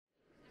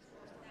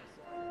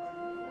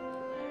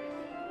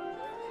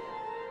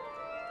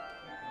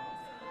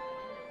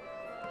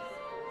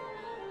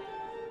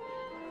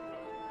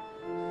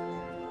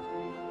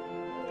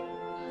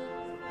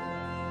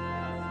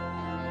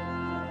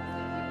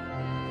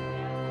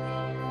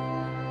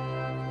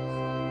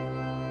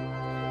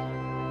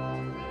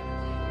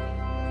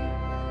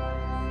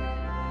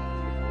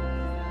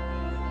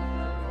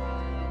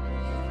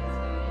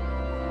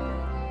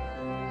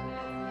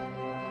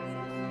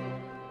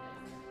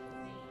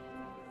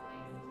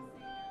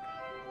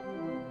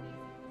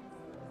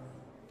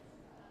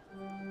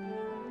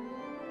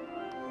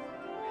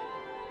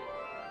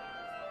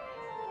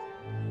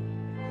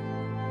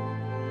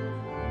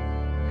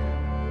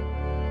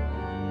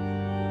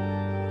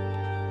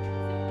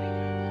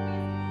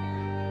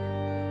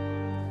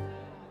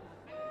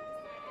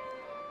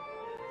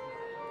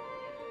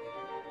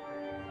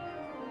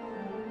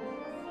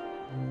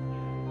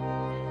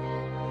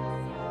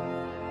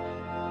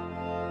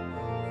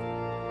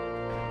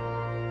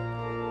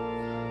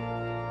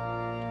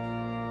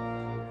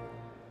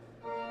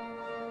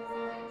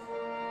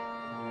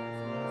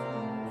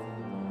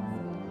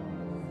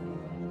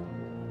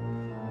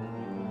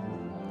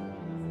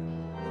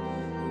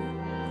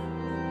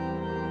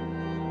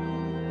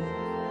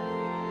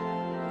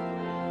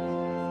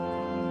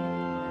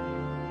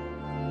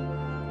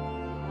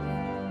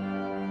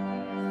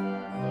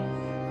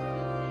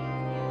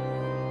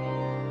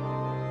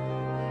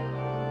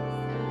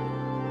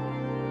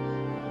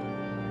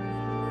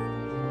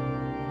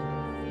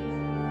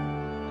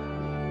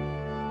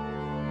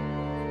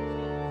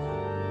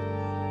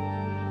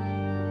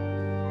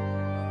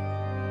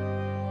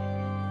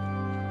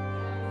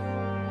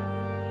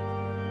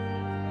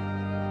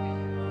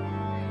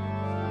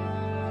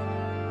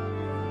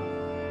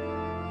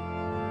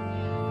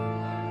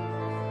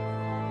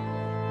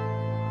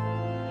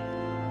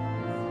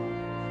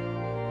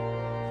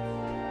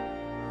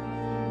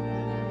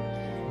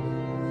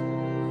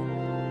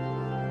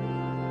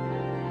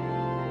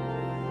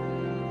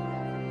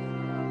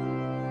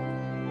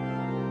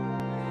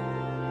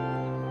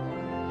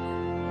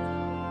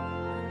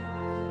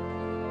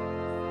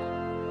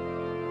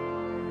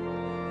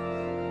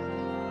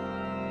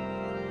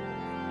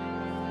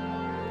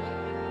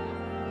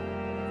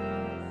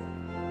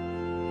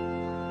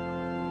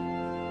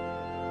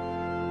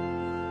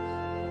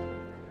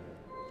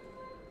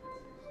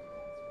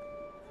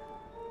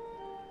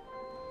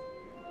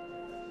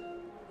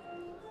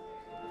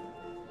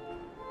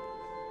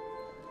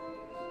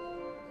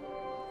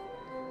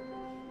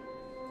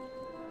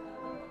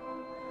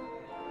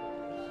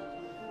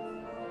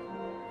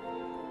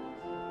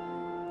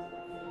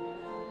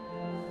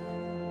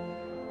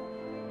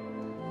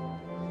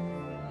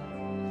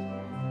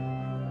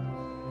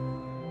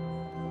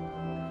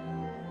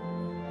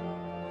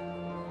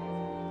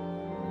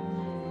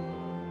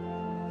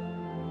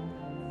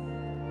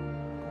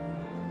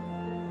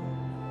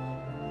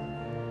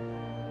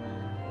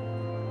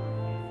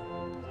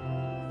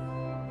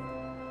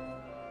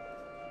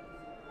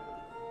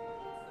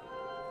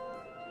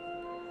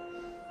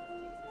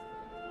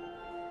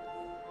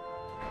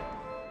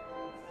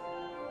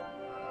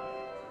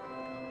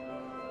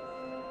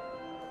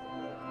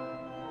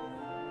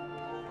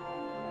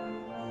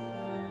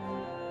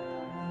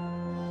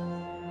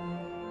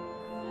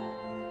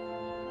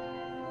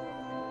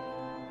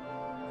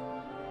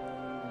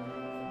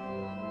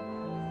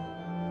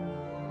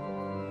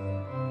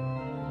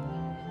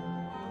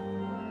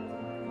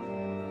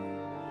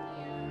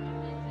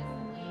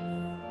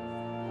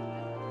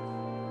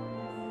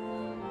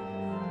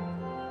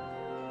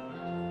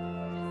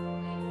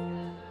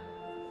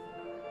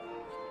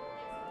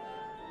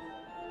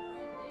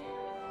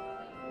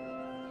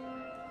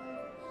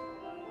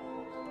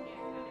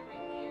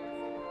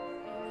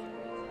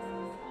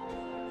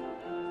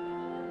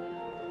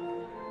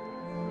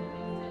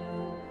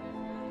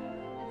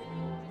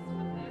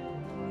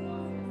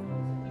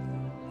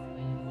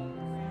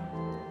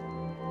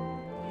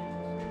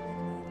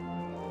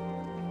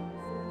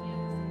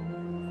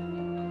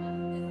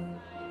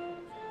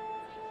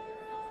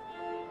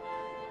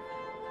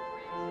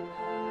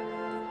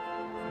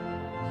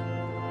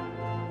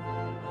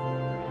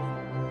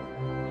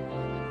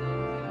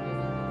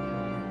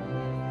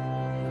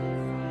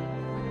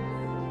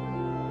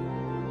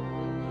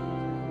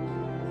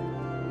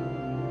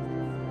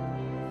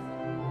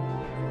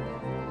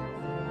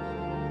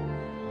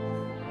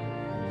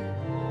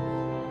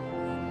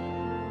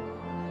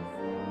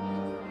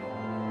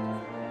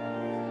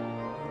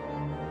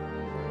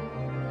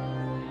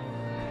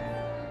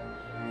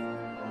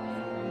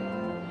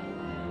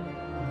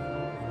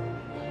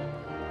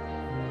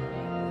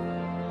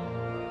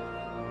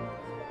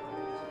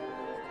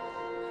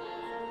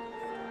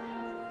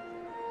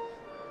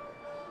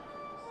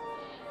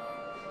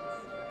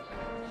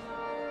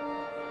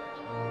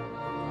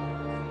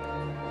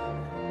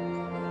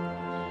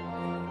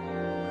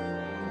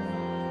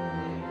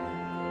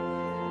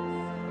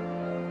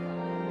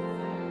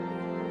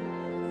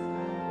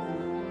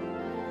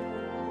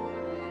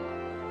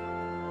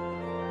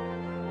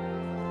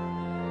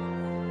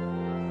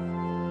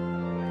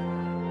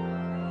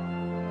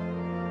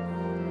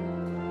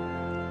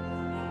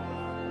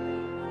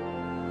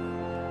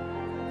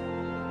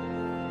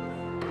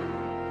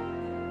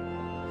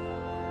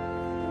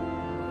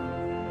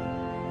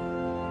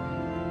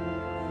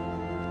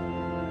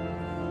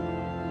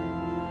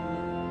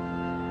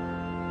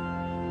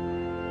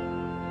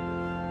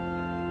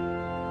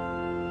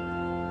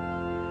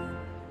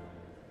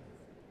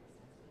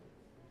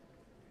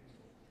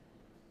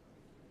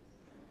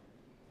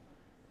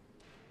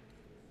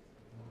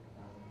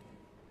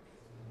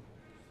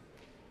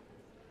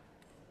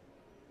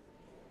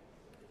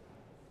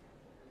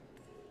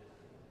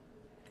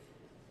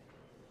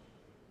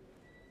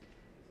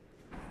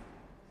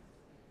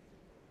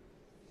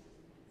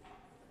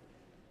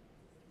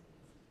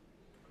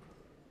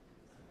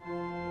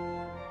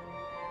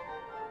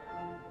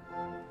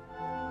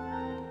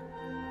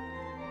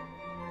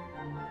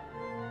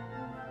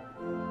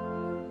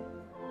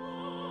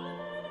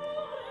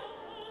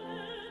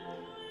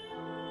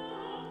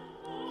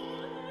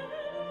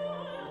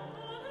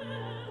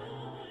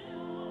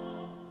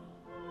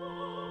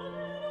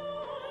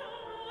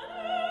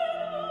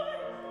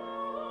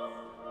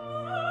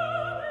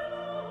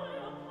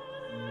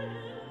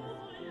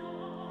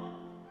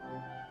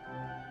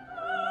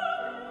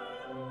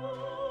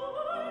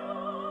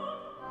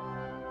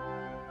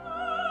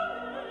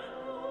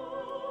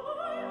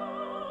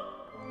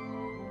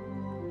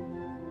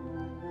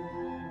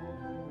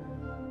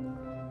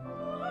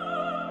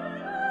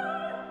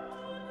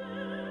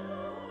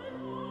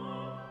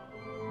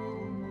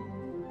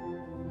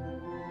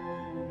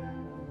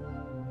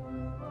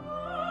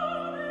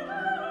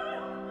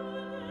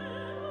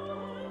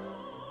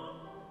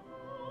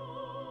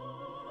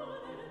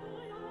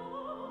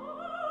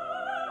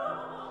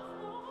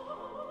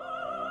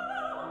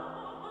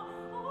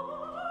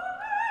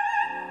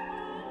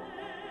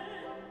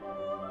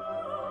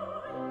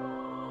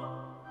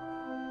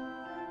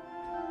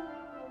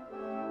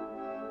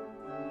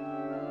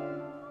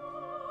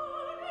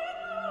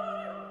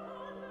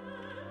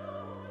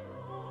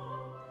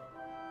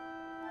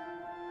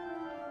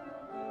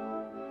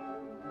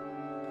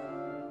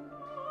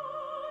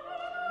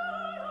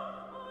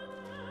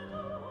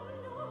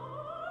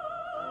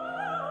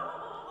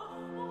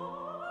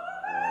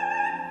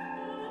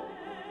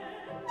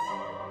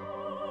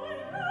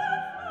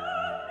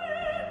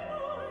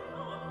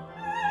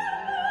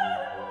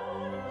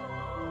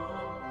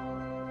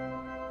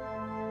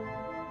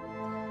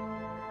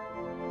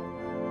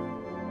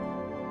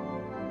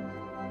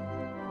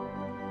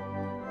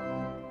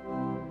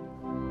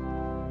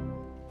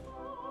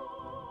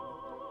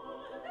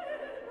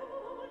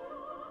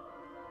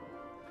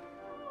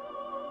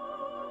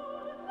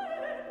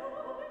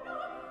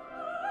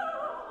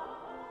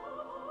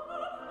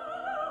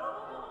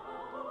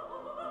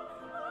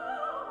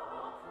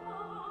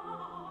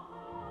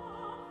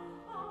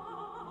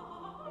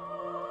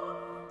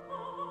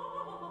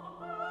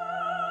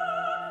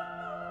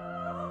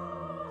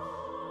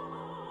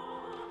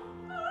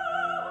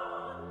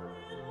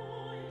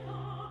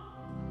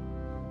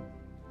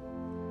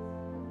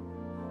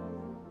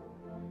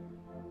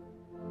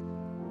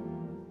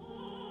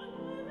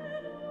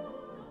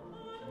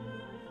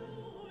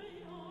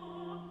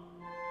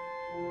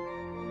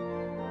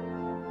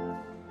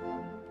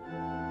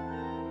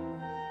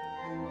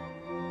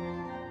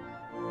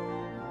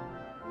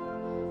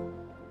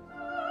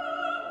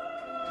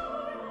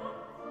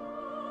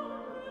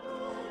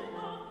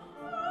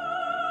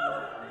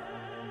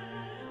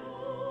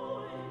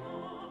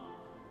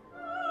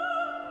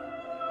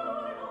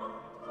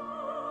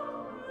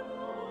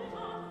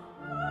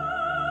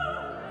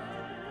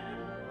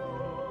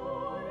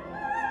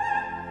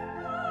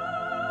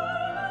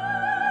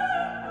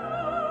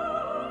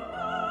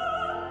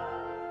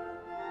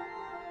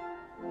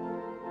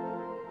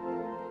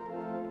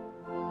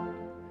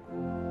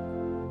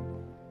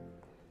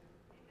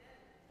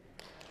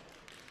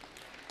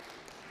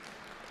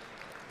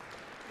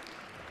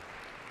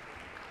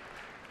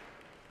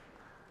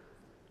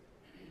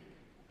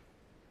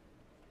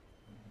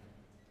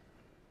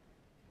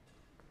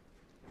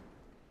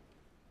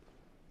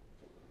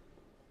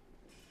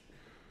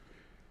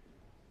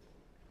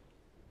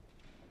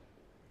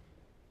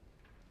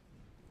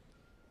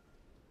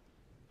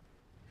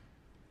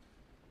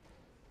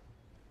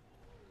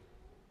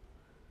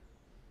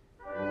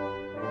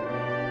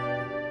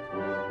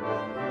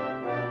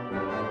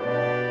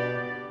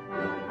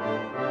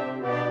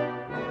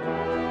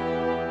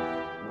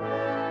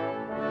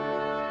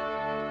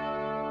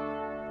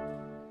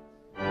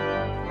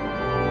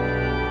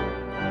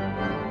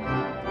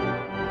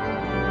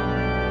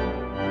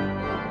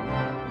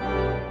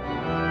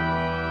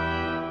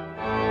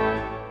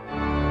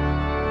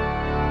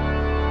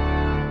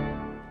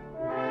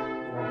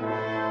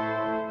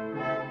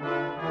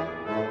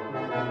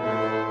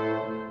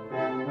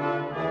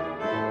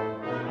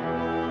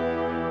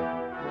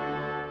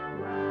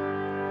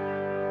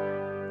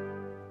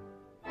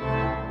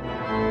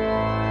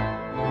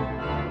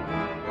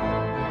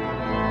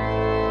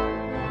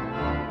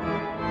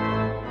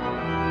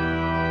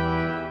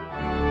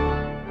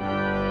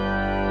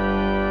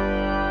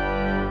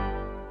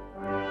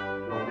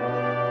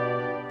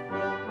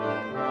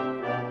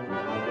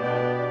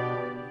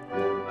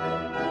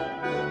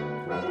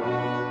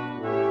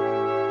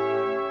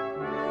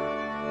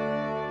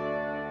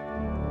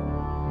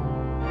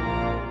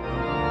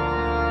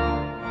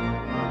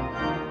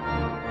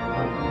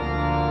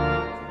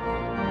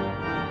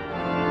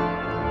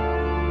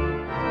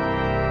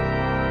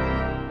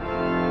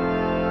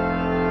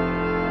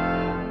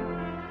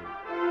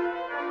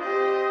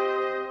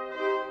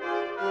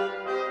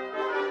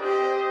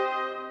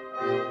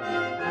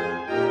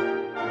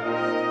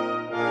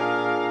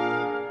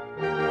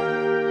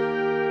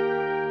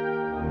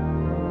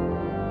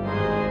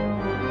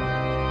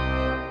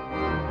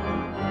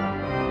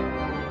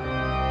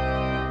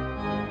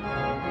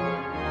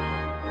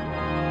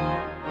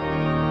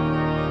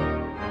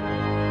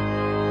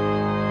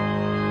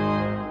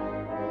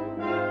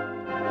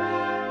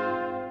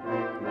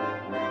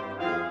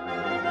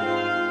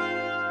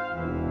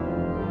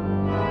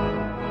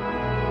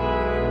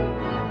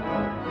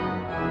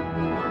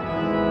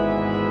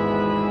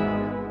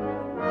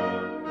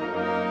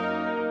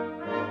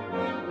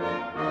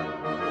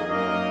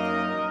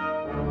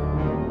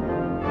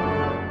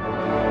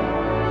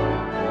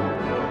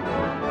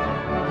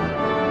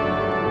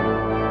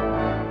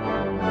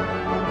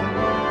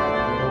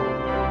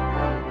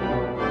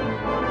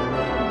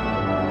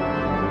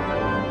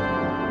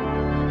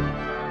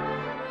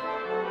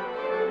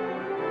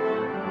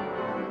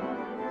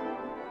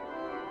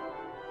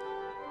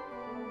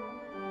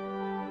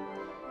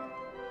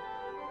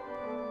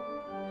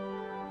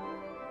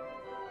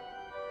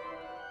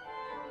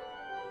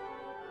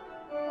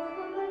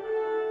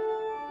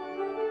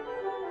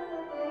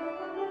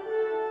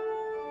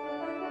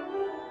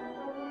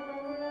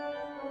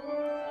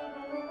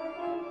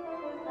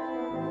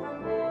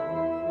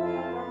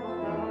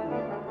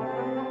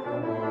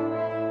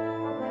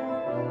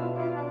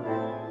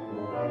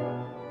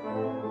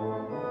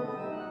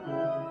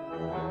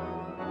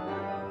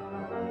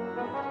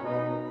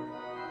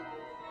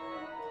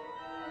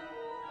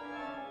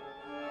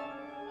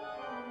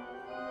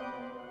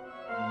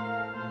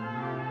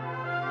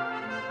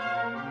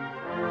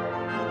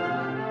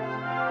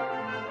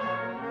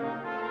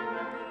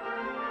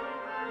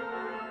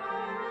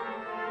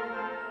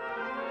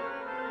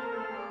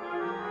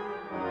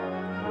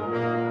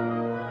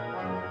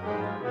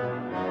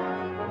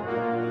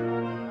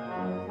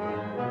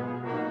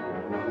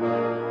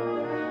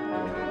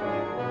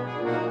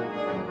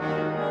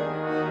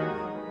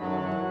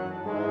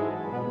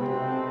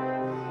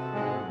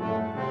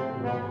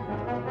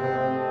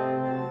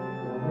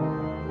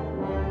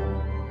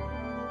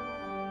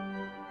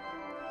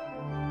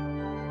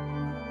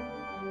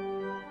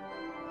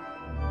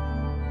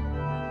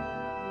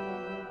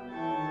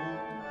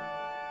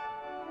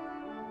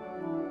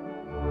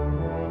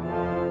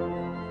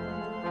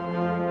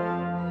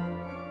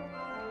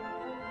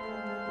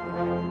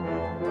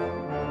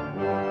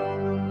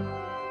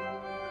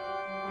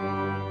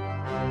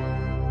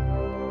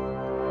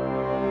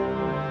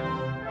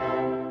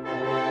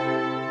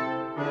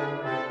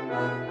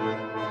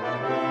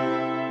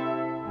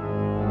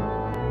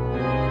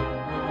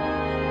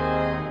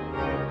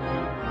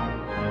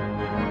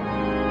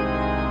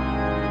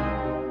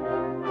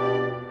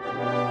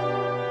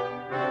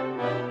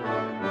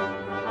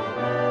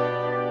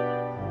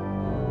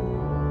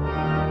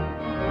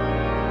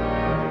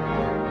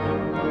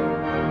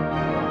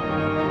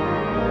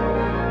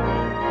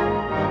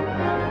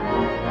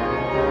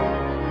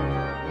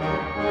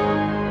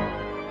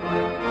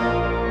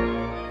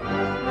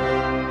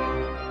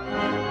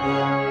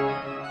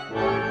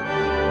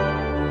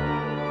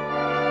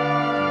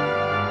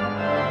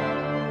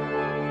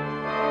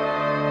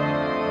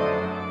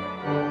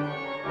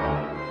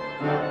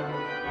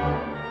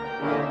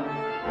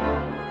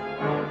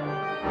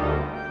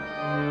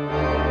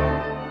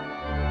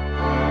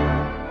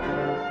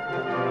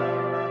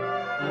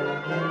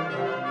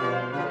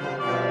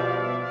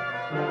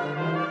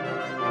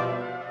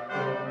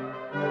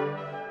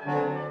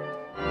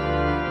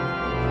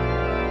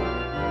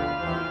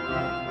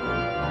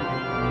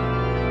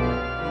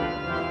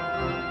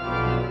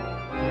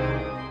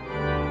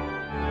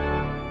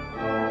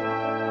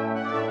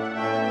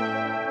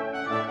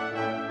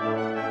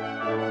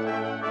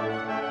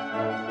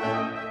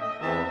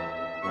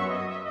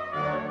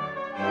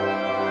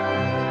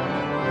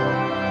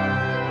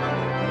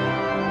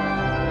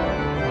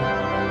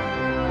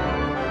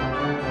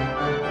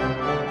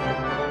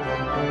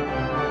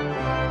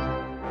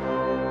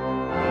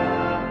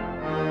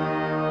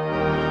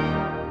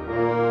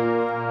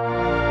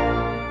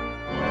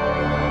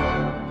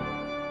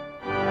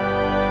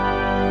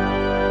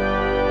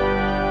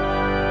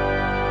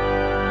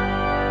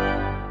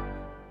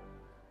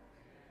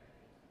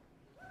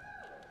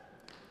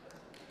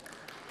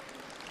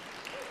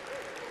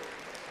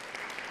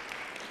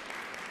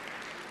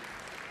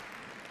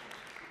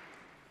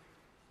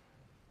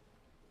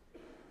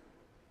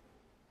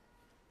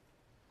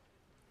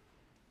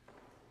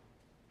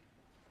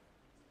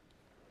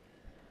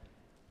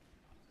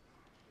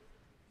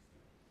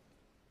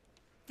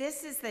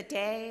This is the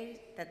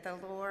day that the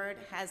Lord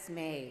has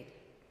made.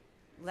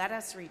 Let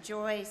us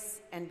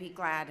rejoice and be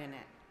glad in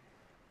it.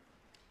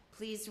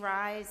 Please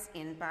rise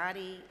in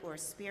body or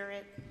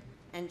spirit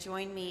and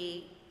join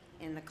me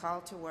in the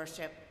call to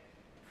worship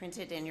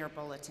printed in your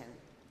bulletin.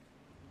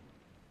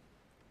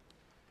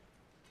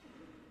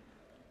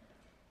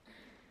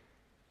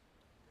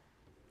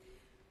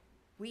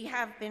 We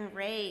have been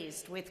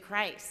raised with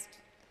Christ.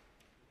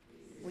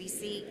 We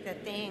seek the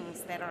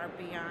things that are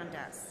beyond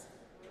us,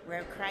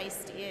 where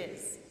Christ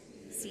is,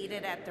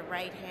 seated at the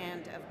right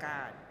hand of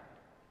God.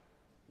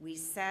 We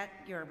set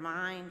your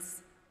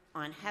minds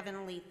on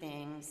heavenly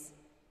things,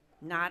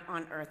 not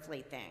on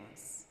earthly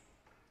things.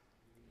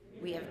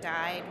 We have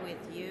died with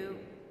you,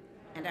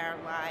 and our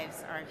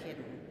lives are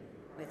hidden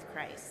with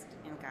Christ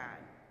in God.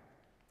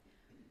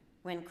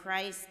 When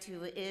Christ,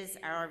 who is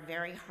our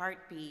very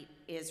heartbeat,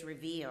 is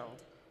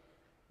revealed,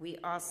 we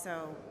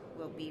also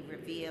will be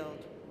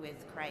revealed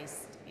with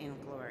Christ in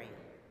glory.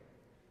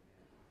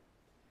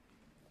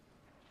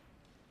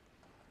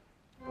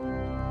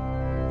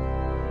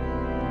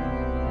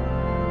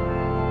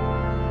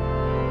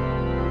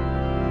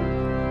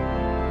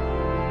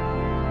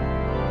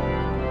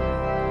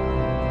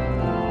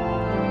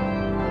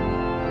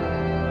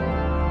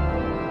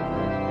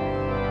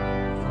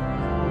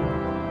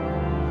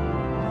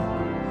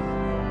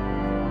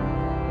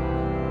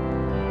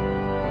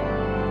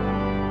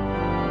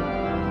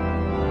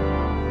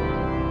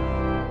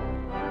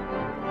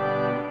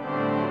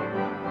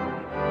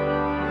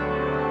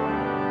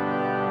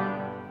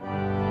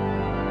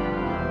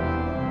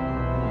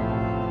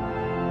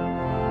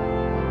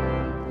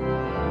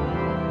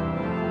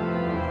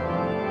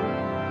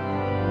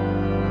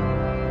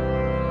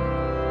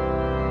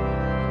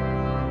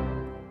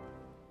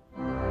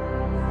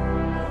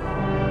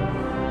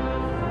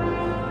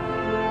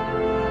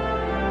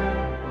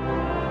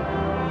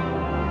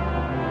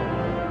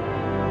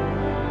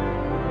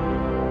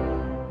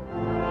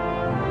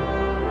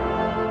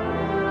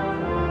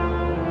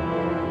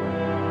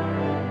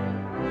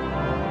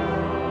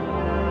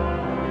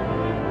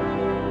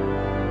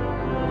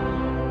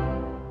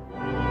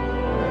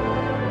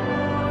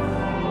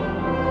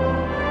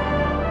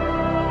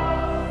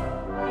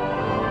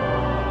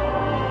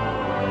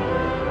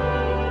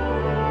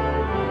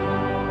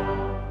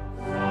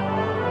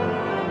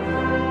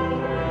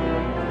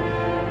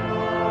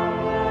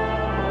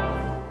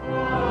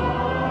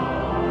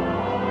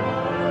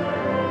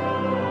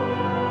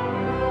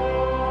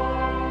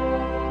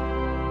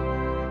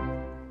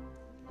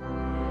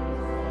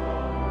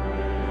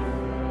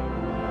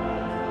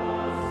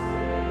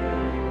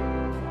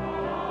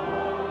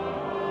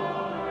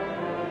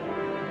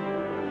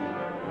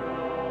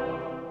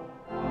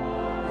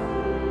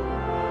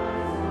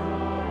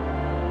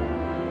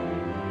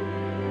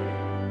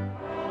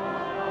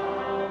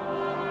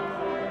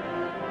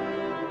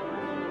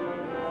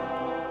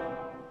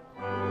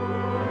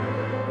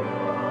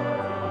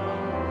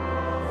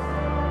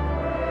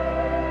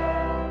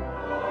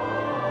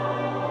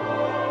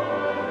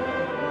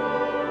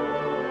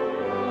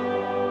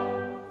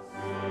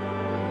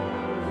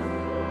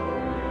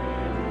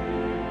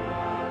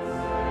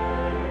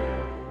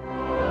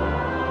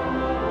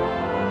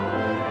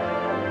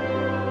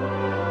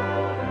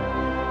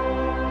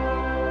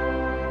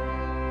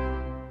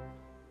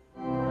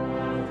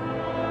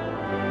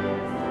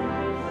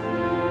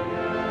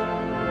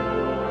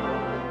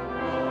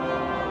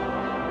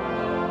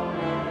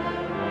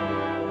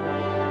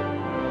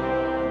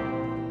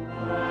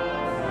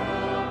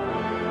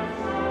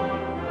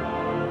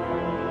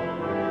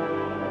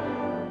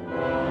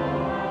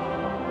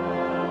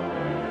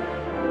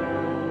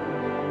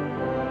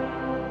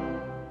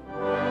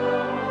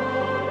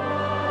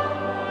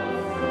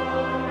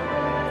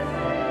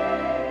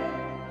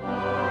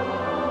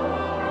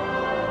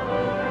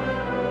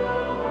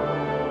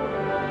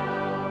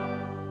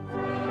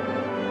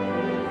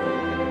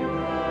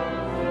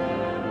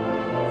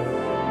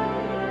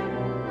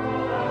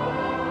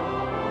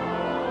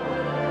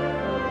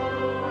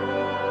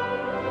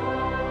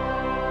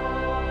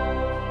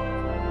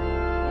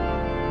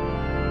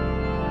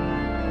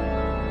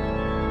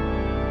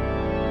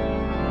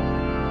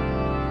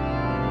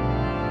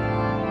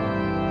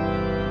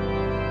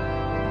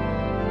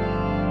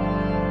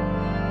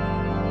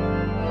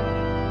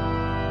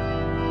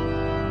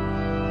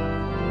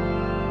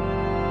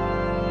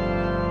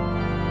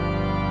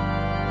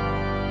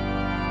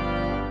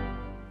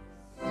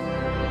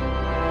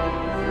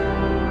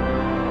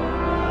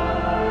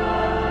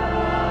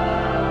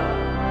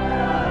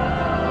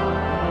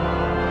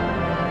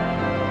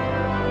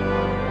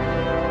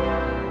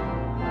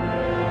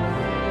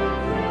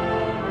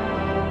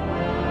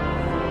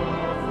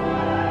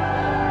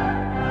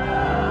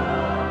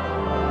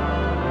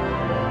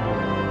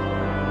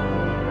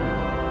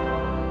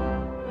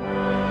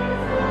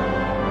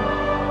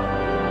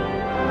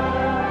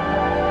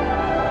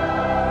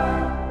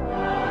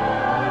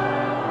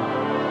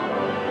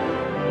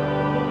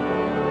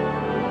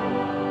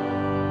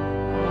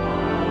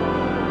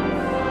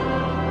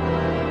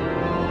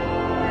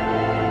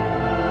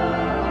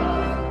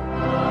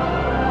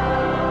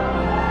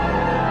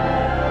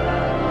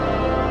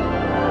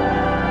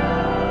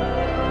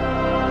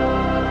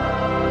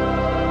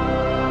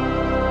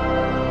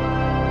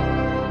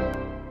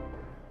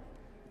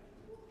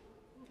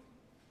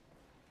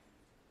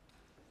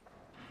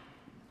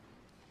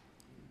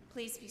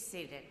 Please be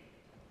seated.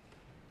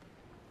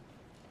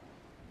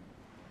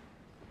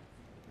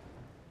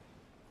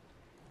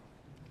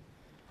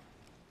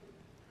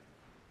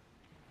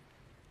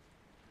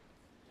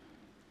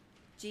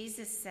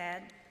 Jesus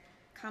said,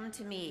 "Come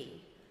to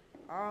me,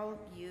 all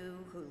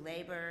you who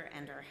labor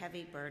and are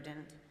heavy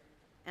burdened,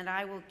 and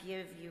I will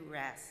give you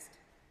rest.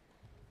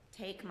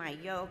 Take my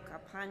yoke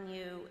upon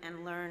you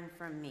and learn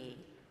from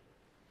me,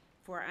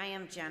 for I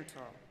am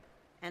gentle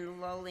and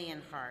lowly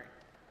in heart,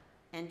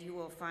 and you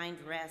will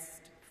find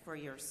rest for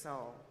your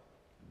soul.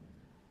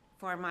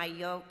 For my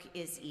yoke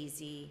is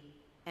easy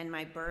and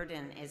my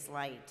burden is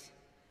light."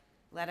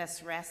 Let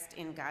us rest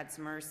in God's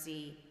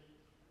mercy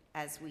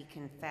as we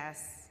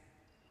confess,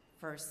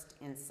 first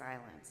in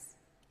silence.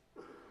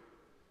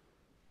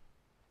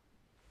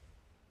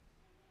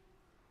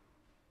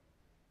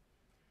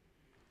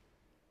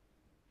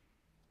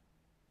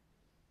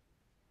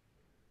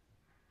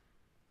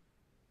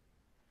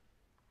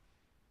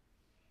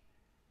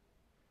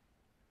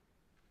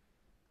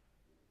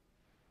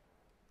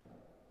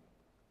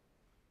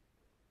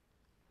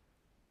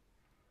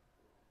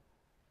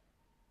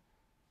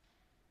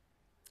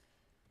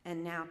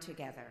 And now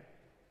together.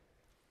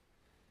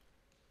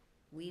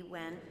 We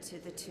went to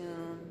the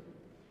tomb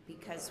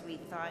because we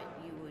thought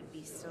you would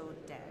be still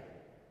dead.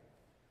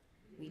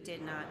 We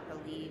did not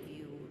believe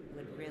you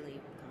would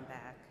really come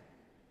back.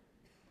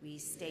 We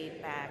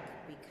stayed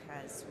back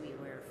because we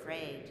were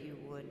afraid you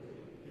would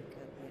be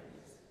good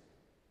witness.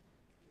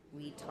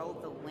 We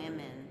told the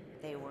women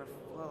they were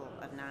full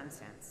of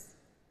nonsense.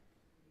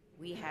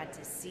 We had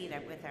to see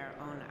that with our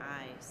own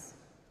eyes.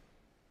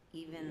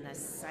 Even the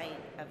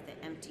sight of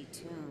the empty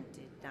tomb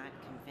did not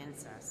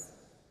convince us.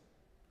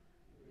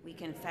 We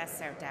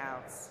confess our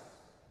doubts.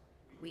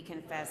 We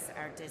confess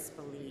our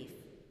disbelief.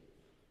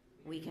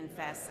 We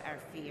confess our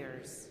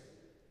fears.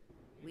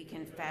 We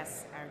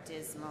confess our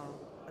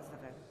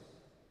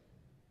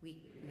we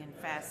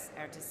confess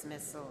our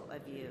dismissal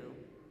of you,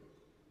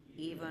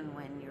 even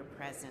when your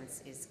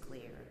presence is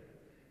clear.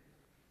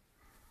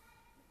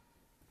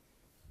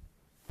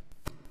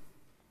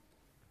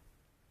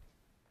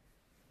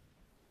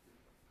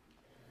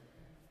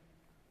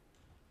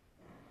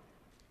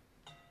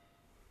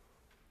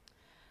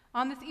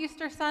 On this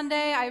Easter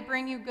Sunday, I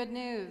bring you good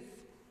news.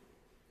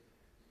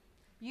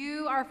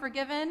 You are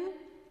forgiven.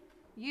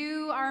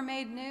 You are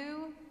made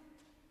new.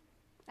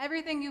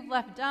 Everything you've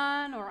left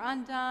done or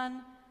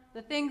undone,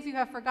 the things you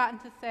have forgotten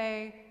to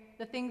say,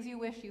 the things you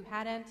wish you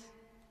hadn't,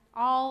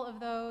 all of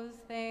those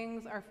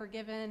things are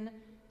forgiven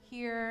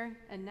here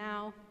and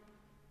now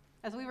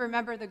as we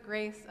remember the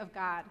grace of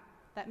God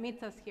that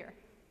meets us here.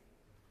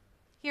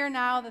 Hear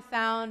now the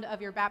sound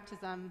of your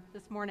baptism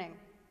this morning.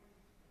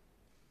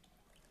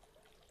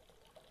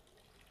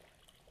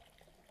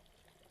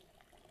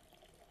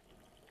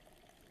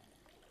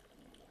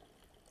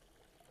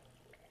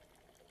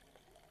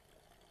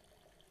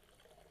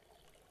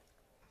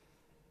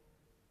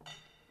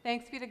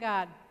 Thanks be to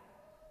God.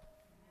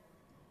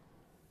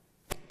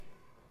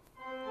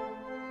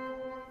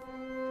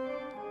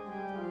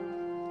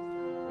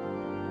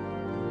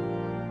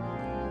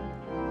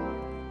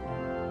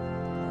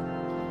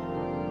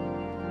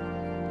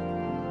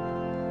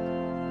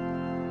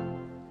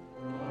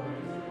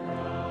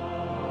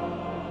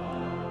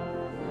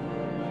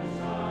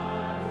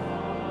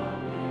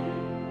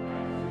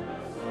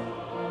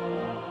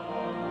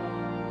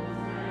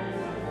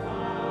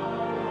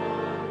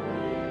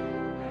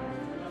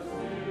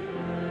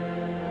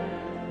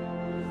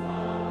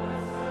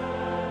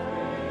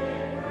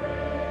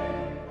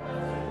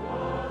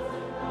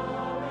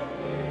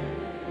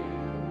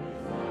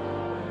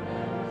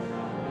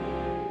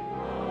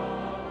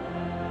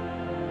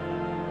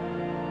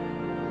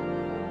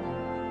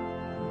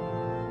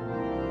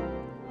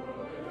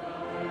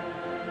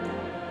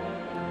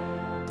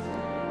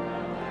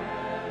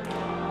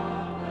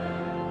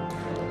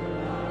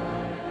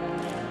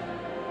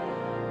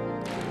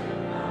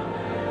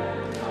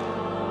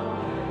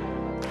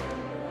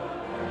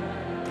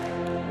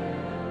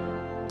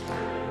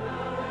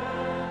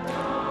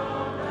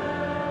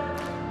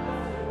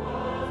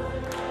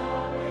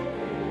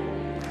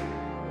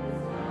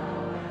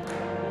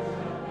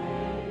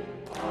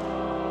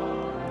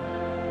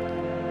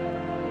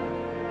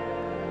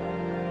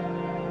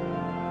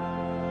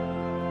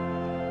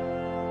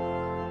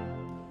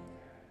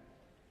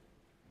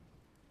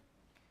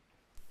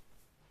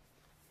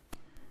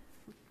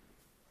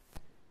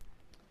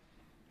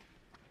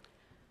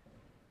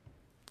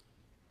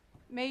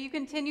 May you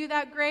continue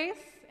that grace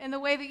in the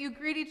way that you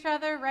greet each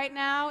other right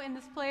now in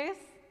this place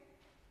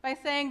by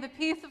saying, "The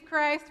peace of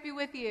Christ be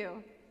with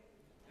you,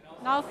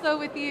 and also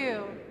with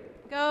you.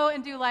 Go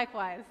and do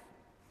likewise."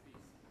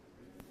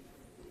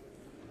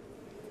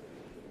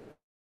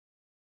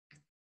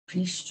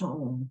 Peace,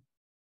 shalom.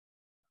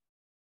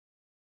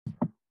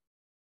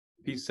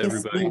 Peace, Peace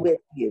everybody. be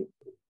with you.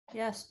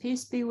 Yes,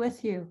 peace be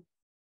with you.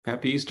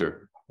 Happy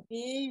Easter.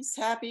 Peace.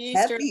 Happy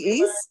Easter. Happy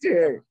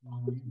Easter.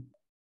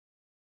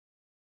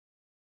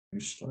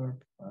 Easter,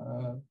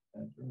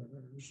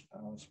 enters,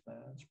 house,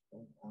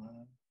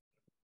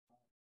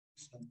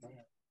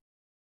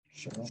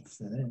 Shut up,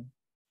 fit in.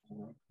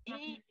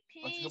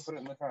 Let's go put it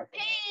in the car.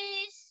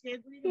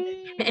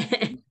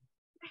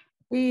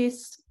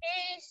 Peace.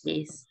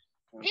 Peace.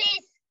 Peace.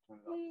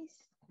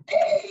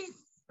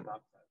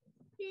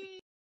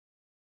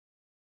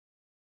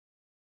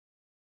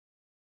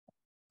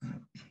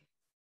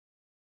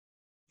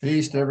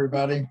 Peace to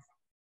everybody.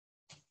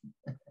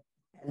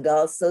 And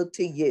also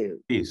to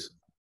you. Peace.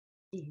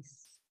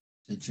 Peace.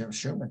 See Jim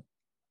Schumann.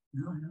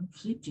 No, I don't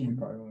see He Jim.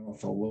 probably went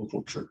off to a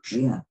local church.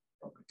 Yeah.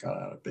 Probably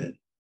got out of bed.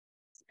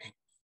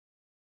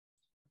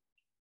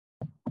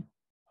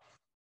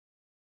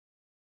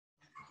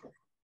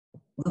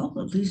 Well,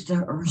 at least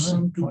there are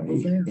some people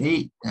there.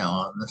 28 now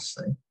on this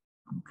thing.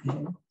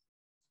 Okay.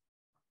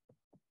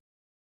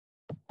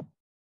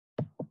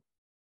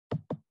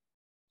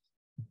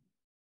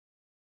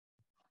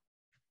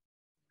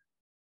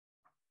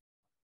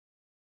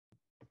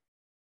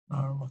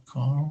 Nara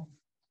McConnell,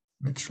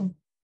 Mitchell,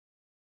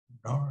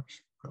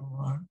 Norris,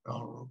 Rod,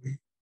 Ruby.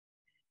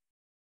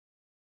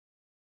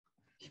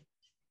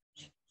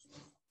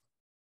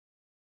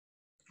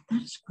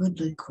 That's a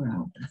goodly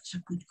crowd. That's a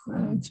good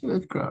crowd. It's a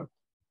good crowd.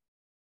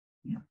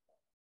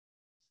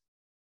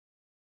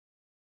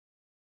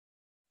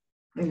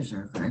 There's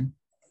our friend.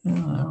 Yeah,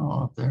 they're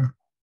all out there.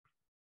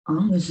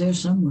 Oh, is there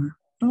somewhere?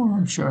 Oh,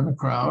 I'm sure in the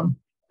crowd.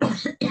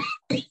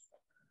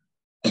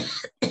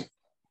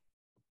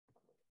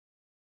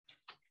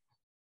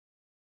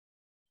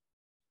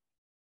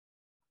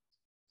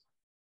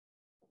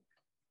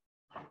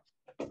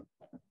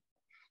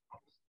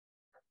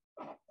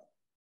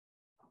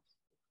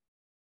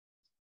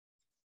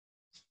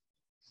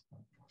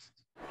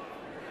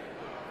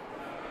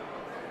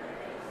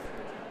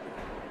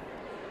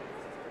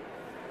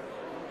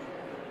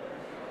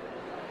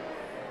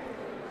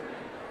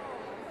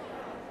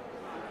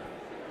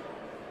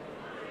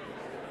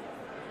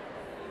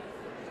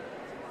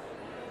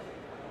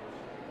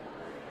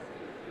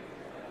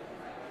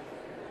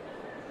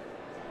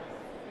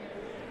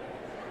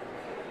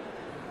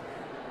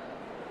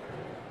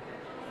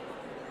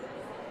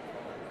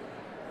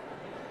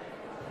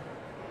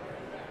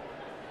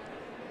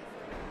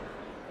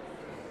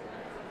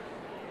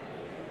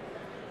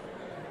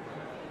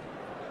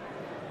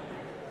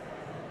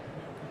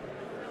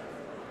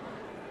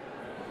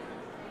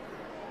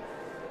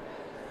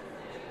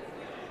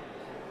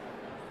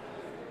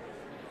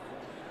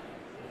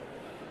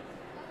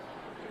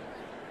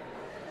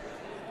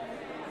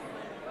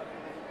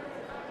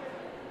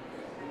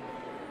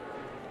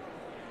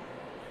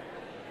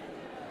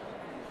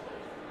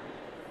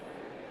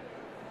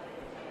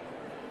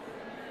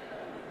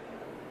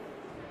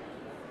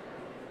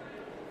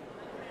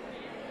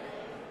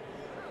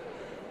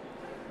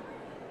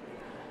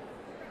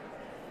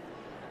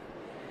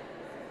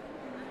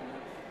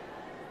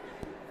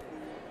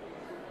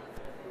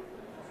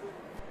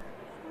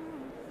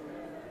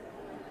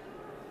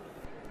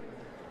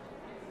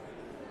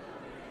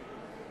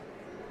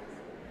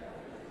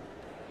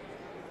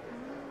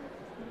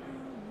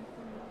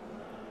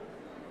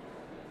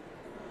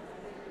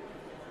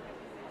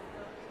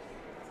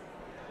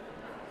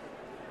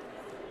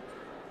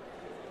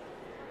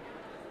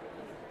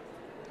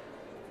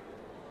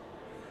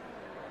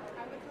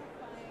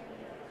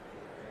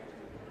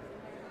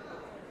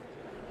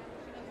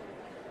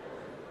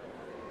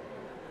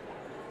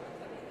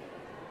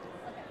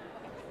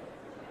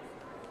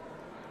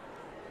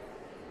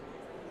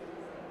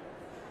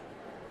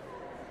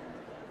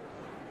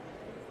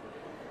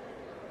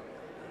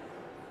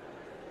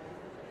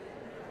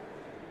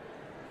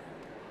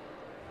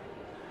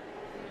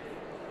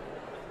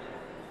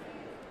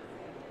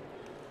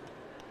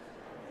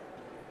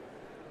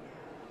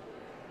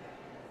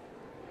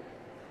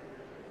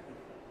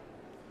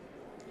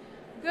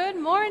 Good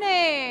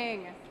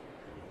morning.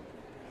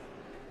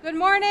 Good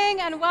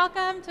morning and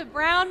welcome to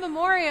Brown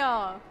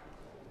Memorial.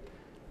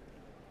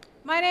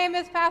 My name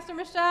is Pastor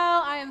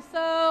Michelle. I am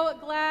so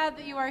glad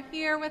that you are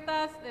here with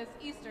us this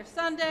Easter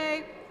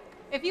Sunday.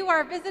 If you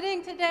are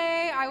visiting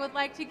today, I would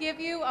like to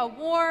give you a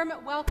warm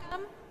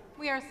welcome.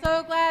 We are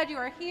so glad you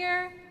are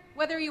here.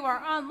 Whether you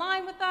are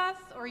online with us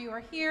or you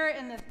are here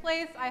in this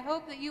place, I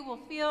hope that you will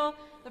feel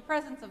the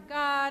presence of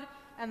God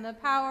and the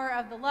power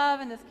of the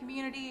love in this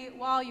community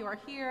while you are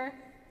here.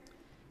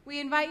 We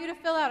invite you to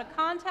fill out a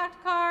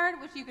contact card,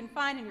 which you can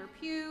find in your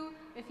pew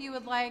if you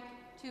would like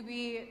to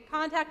be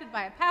contacted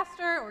by a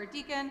pastor or a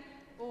deacon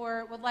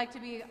or would like to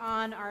be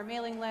on our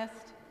mailing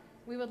list.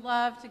 We would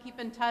love to keep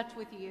in touch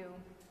with you.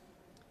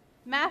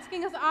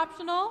 Masking is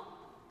optional,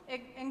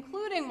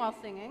 including while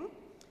singing,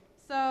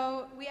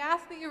 so we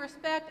ask that you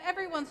respect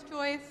everyone's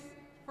choice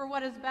for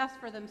what is best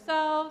for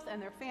themselves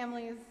and their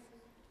families.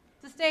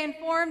 To stay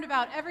informed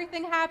about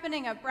everything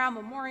happening at Brown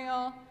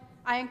Memorial,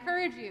 I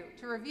encourage you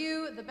to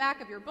review the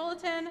back of your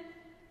bulletin,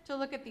 to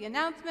look at the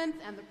announcements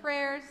and the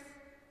prayers.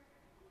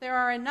 There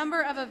are a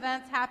number of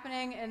events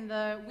happening in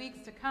the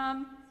weeks to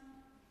come.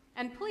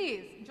 And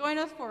please join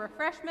us for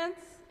refreshments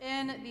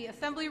in the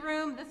assembly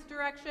room this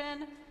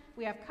direction.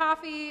 We have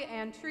coffee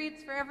and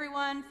treats for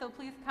everyone, so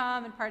please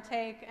come and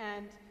partake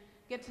and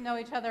get to know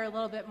each other a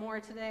little bit more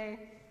today.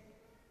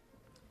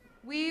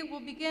 We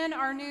will begin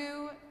our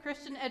new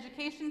Christian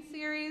education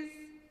series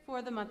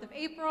for the month of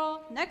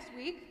April next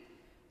week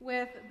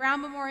with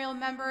Brown Memorial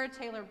member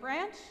Taylor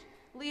Branch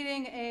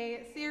leading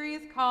a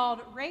series called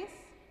Race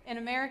in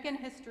American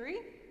History.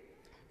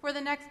 For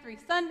the next 3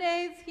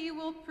 Sundays, he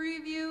will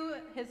preview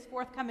his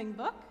forthcoming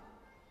book,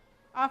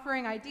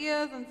 offering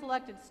ideas and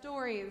selected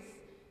stories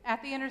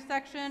at the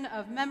intersection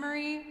of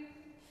memory,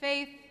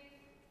 faith,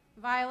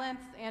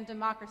 violence, and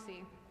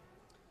democracy.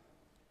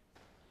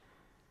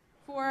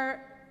 For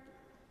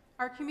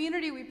our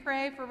community, we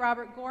pray for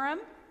Robert Gorham,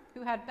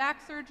 who had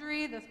back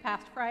surgery this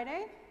past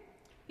Friday.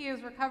 He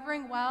is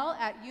recovering well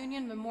at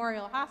Union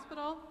Memorial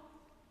Hospital.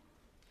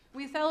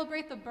 We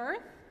celebrate the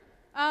birth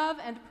of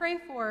and pray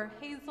for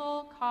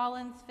Hazel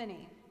Collins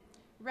Finney,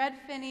 Red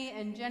Finney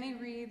and Jenny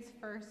Reed's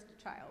first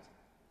child.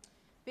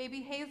 Baby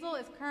Hazel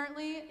is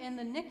currently in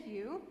the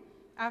NICU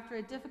after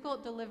a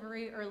difficult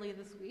delivery early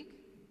this week.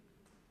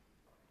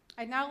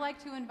 I'd now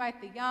like to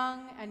invite the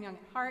young and young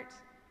at heart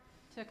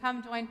to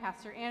come join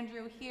Pastor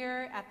Andrew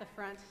here at the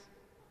front.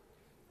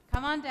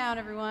 Come on down,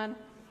 everyone.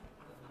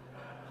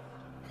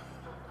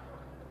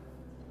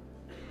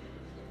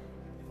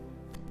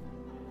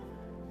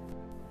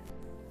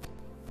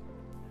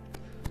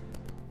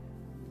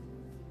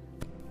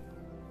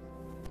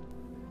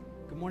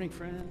 Good morning,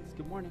 friends.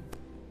 Good morning.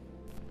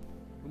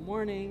 Good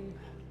morning.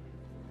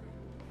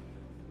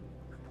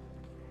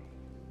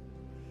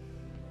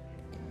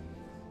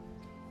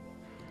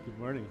 Good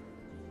morning.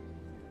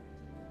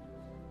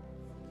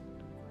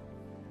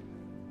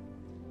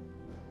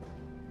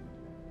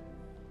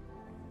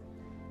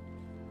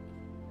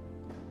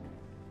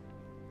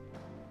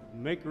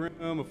 Make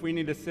room. If we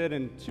need to sit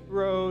in 2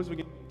 rows, we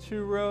get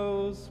 2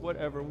 rows,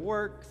 whatever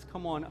works.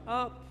 Come on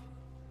up.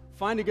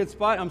 Find a good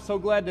spot. I'm so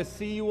glad to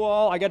see you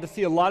all. I got to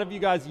see a lot of you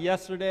guys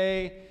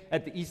yesterday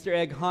at the Easter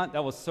egg hunt.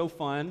 That was so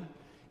fun.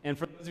 And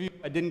for those of you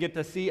I didn't get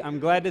to see, I'm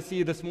glad to see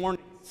you this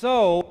morning.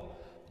 So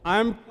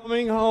I'm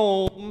coming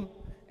home,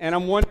 and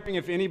I'm wondering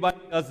if anybody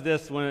does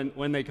this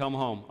when they come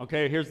home.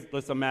 Okay,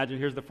 let's imagine,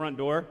 here's the front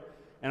door,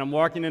 and I'm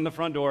walking in the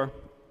front door.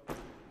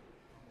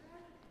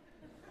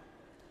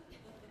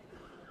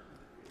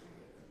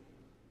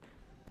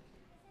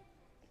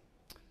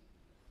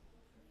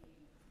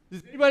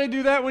 Does anybody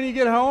do that when you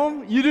get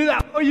home? You do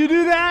that? Oh, you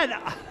do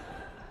that?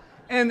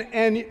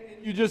 And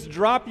you just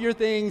drop your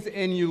things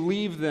and you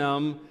leave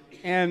them,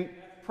 and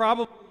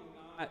probably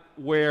not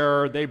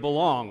where they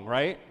belong,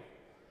 right?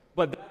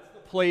 But that's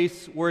the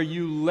place where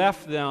you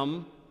left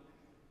them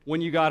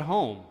when you got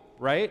home,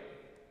 right?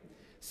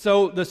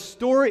 So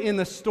in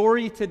the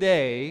story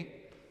today,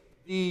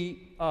 the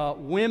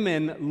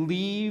women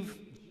leave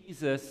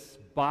Jesus'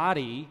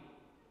 body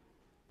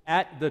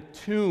at the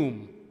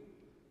tomb.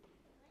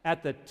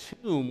 At the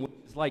tomb, which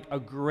is like a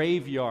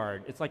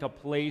graveyard. It's like a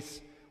place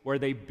where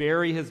they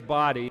bury his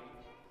body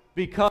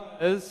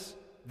because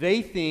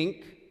they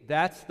think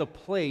that's the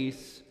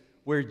place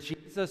where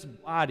Jesus'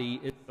 body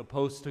is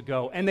supposed to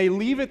go. And they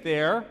leave it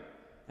there,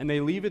 and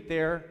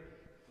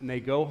they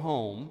go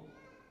home.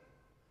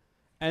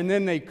 And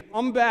then they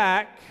come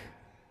back,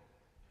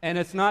 and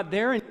it's not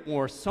there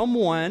anymore.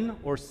 Someone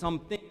or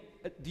something.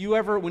 Do you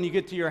ever, when you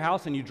get to your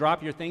house and you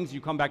drop your things,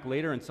 you come back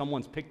later and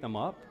someone's picked them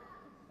up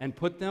and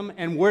put them?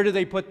 And where do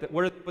they put the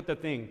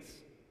things?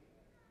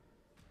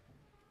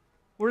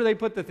 Where do they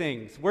put the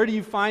things? Where do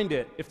you find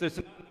it if it's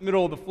in the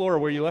middle of the floor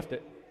where you left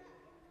it?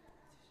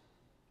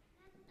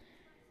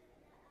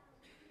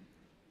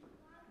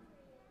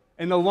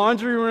 In the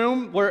laundry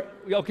room?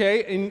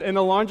 In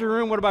the laundry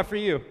room, what about for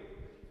you?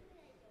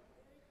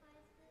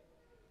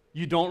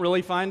 You don't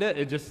really find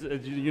it?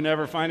 You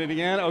never find it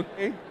again?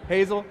 Okay,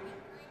 Hazel?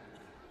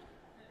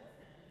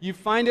 You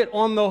find it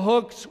on the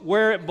hooks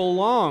where it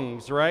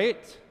belongs,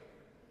 right?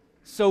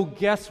 So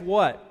guess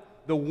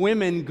what? The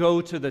women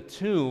go to the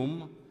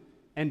tomb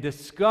and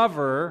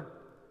discover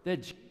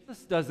that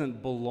Jesus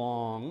doesn't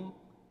belong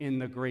in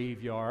the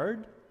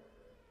graveyard.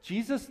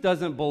 Jesus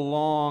doesn't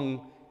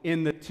belong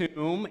in the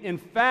tomb. In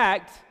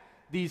fact,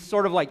 these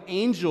sort of like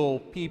angel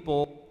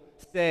people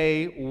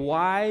say,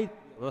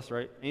 that's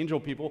right, angel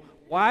people,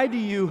 why do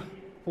you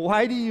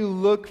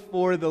look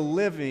for the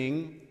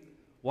living?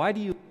 Why do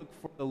you look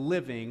for the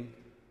living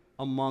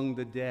among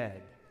the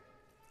dead?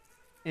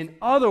 In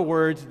other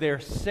words, they're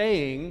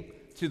saying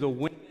to the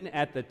women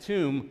at the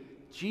tomb,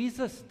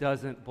 Jesus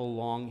doesn't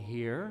belong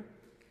here.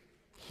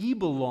 He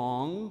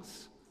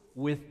belongs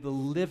with the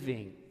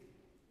living.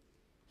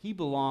 He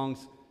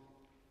belongs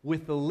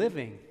with the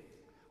living.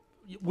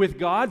 With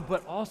God,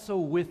 but also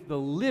with the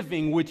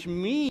living, which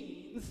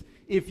means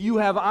if you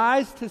have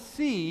eyes to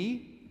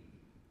see,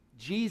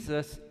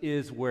 Jesus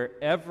is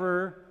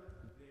wherever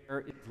there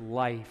is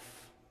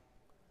life.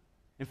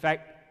 In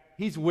fact,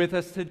 he's with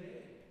us today.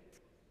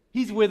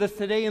 He's with us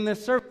today in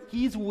this service.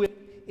 He's with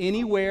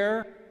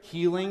anywhere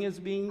healing is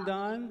being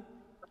done,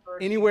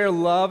 anywhere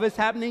love is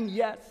happening.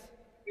 Yes.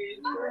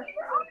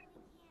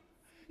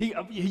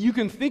 You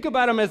can think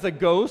about him as a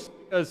ghost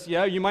because,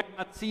 you might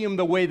not see him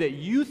the way that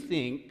you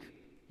think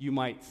you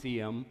might see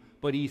him,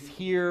 but he's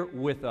here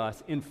with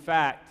us. In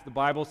fact, the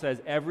Bible says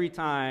every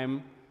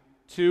time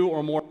 2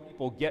 or more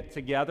people get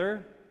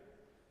together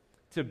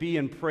to be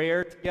in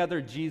prayer together,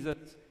 Jesus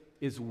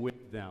is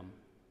with them.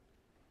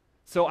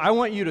 So I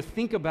want you to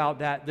think about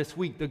that this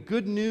week. The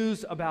good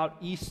news about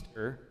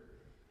Easter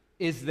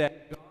is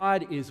that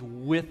God is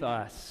with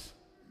us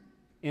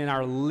in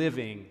our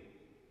living.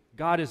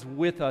 God is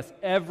with us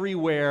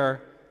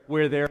everywhere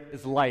where there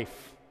is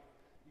life.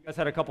 You guys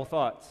had a couple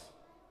thoughts.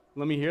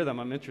 Let me hear them.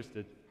 I'm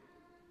interested.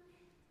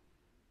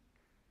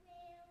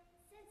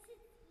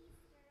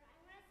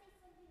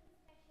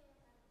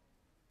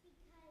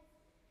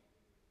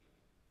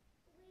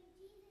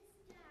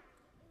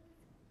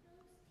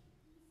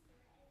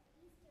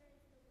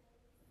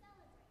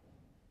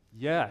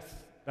 Yes,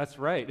 that's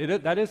right.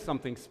 That is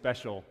something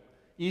special.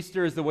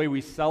 Easter is the way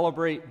we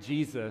celebrate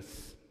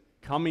Jesus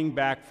coming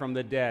back from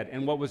the dead.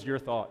 And what was your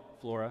thought,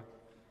 Flora?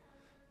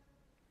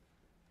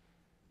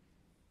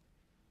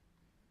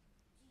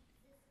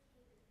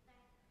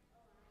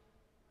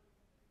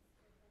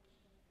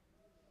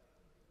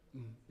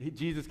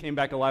 Jesus came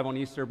back alive on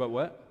Easter, but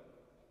what?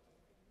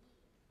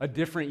 A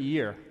different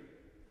year.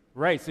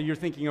 Right, so you're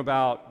thinking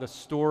about the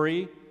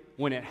story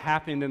when it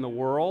happened in the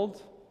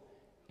world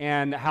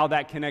and how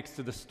that connects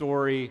to the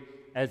story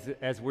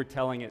as we're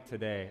telling it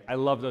today. I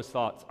love those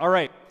thoughts. All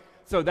right,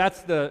 so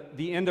that's the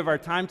end of our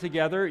time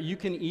together. You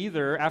can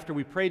either, after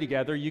we pray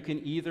together, you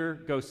can either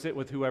go sit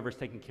with whoever's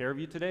taking care of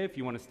you today if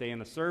you want to stay in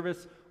the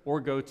service, or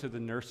go to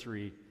the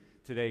nursery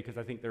today because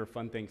I think there are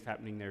fun things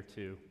happening there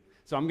too.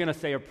 So I'm going to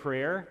say a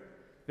prayer.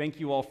 Thank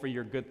you all for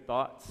your good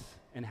thoughts,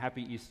 and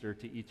happy Easter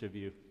to each of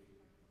you.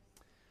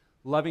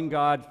 Loving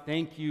God,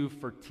 thank you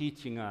for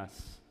teaching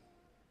us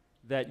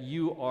that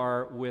you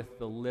are with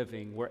the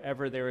living.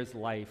 Wherever there is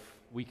life,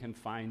 we can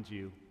find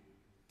you.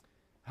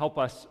 Help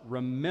us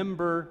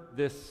remember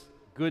this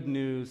good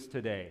news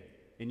today.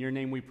 In your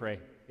name we pray.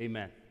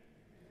 Amen.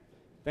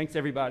 Thanks,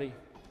 everybody.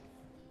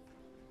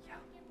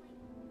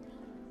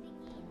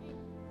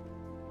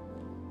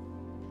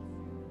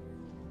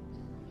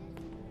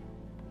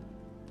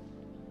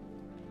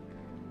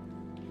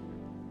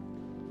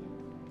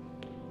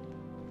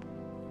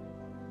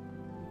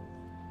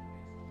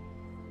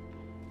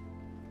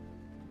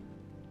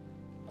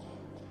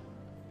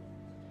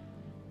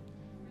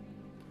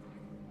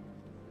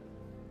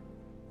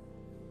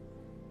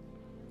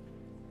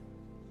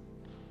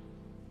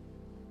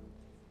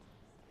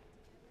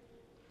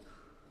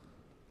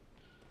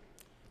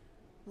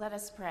 Let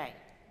us pray.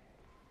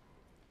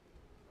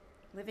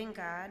 Living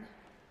God,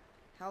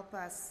 help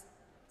us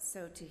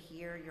so to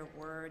hear your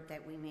word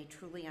that we may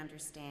truly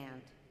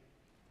understand,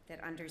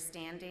 that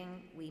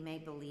understanding we may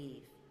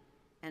believe,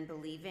 and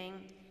believing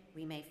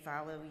we may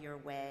follow your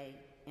way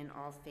in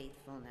all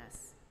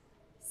faithfulness,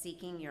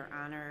 seeking your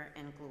honor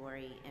and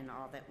glory in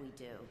all that we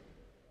do.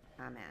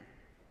 Amen.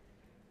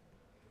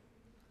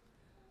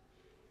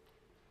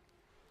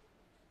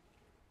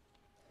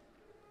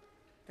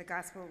 The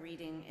gospel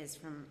reading is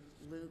from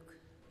Luke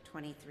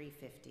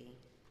 23:50.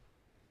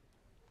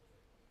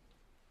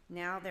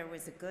 Now there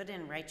was a good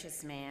and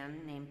righteous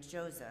man named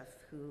Joseph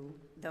who,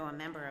 though a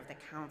member of the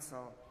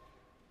council,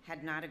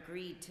 had not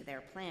agreed to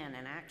their plan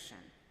and action.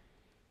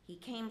 He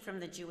came from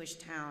the Jewish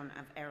town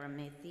of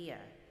Arimathea,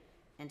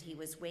 and he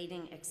was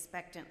waiting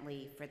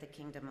expectantly for the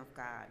kingdom of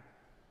God.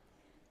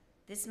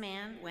 This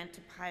man went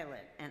to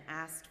Pilate and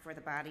asked for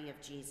the body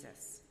of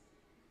Jesus.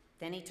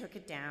 Then he took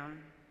it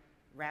down,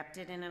 wrapped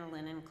it in a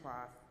linen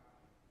cloth,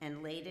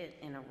 and laid it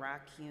in a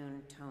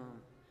rock-hewn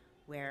tomb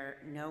where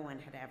no one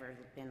had ever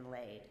been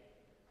laid.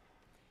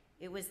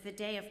 It was the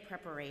day of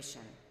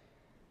preparation,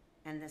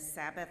 and the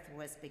Sabbath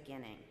was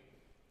beginning.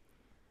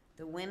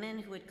 The women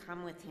who had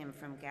come with him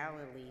from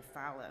Galilee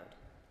followed,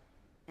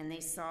 and they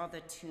saw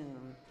the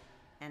tomb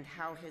and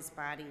how his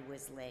body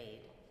was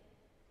laid.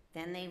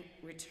 Then they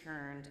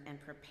returned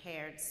and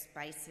prepared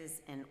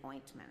spices and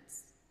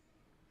ointments.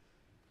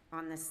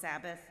 On the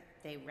Sabbath,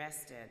 they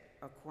rested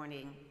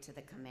according to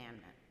the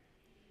commandment.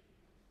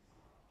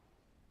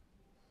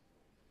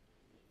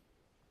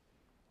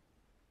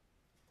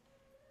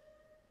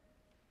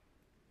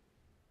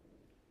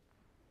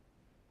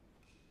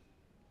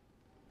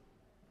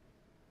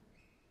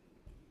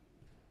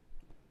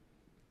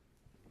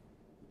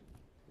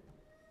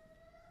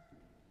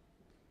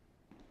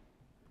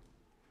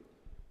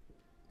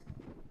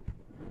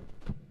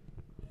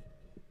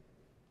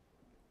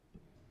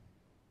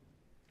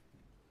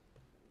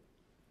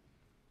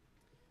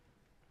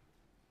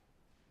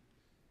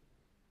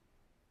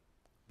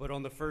 But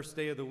on the first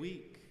day of the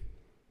week,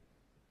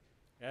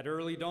 at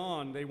early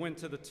dawn, they went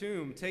to the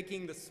tomb,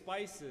 taking the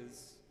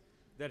spices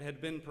that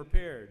had been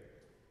prepared.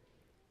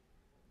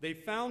 They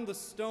found the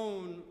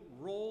stone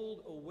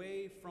rolled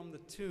away from the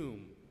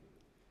tomb,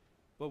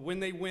 but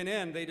when they went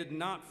in, they did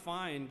not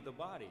find the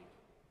body.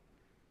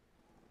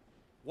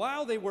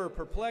 While they were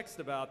perplexed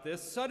about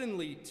this,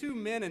 suddenly 2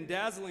 men in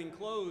dazzling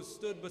clothes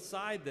stood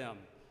beside them.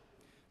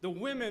 The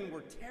women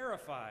were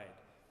terrified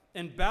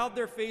and bowed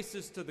their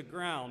faces to the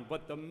ground,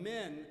 but the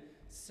men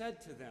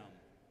said to them,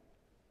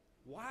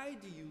 why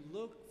do you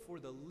look for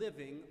the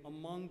living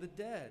among the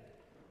dead?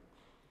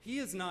 He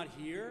is not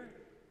here,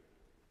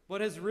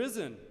 but has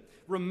risen.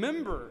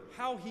 Remember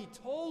how he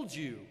told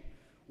you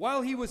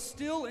while he was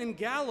still in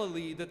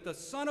Galilee that the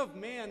Son of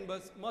Man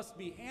must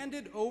be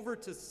handed over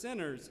to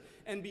sinners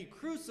and be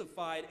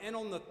crucified, and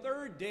on the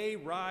third day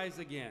rise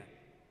again.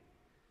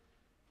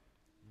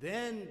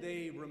 Then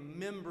they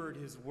remembered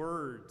his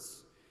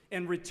words,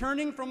 and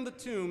returning from the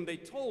tomb, they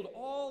told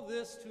all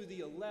this to the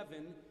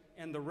 11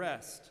 and the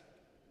rest.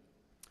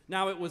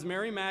 Now it was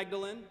Mary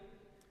Magdalene,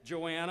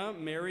 Joanna,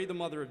 Mary the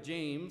mother of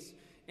James,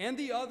 and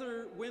the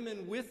other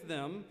women with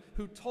them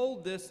who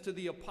told this to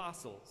the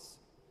apostles.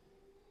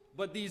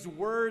 But these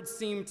words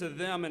seemed to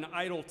them an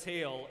idle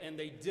tale, and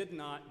they did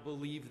not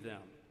believe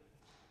them.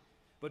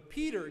 But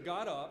Peter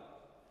got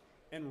up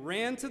and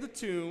ran to the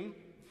tomb.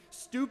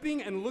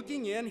 Stooping and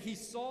looking in, he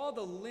saw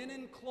the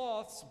linen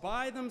cloths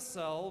by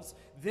themselves.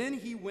 Then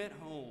he went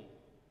home,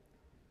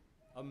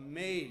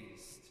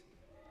 amazed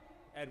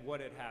at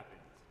what had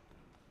happened.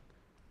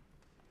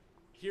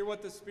 Hear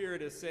what the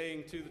Spirit is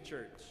saying to the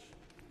church.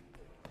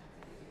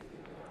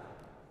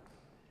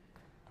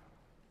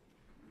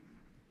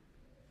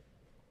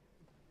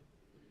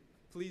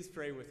 Please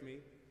pray with me.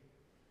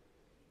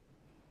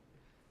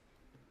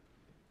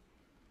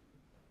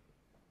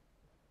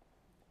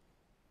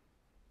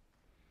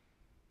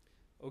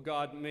 O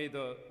God, may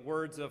the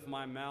words of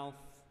my mouth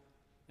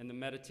and the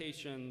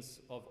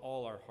meditations of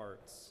all our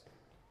hearts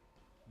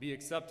be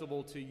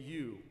acceptable to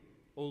you,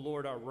 O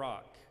Lord, our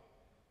rock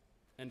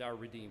and our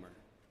Redeemer.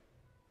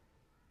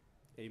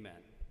 Amen.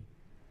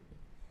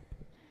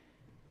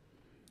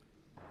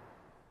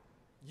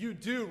 You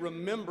do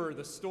remember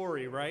the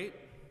story, right?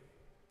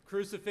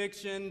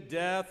 Crucifixion,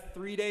 death,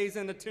 3 days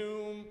in the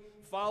tomb,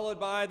 followed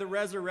by the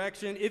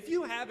resurrection. If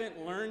you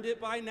haven't learned it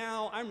by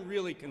now, I'm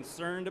really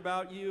concerned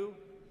about you.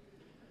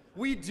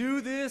 We do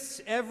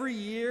this every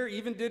year,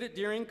 even did it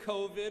during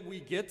COVID.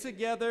 We get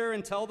together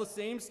and tell the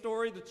same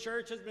story the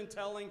church has been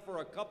telling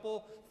for a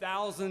couple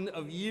thousand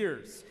of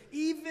years.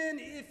 Even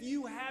if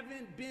you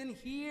haven't been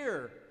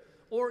here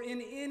or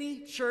in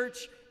any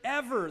church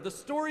ever, the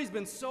story's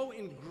been so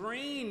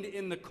ingrained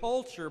in the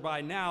culture by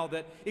now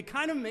that it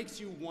kind of makes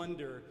you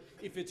wonder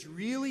if it's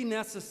really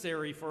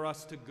necessary for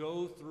us to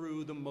go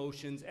through the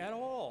motions at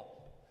all.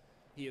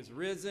 He is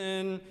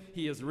risen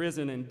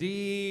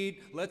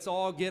indeed. Let's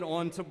all get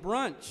on to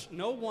brunch.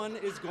 No one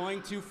is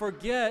going to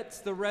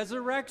forget the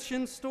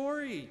resurrection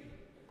story.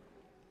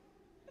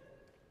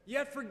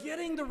 Yet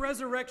forgetting the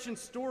resurrection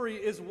story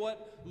is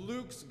what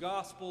Luke's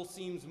gospel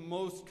seems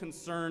most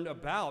concerned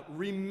about.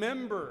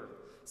 Remember,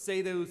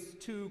 say those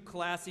two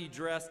classy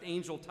dressed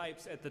angel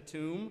types at the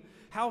tomb,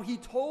 how he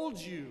told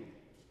you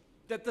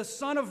that the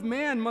Son of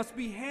Man must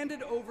be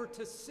handed over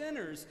to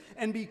sinners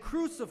and be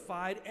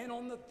crucified, and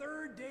on the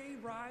third day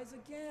rise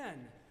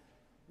again.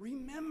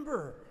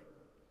 Remember.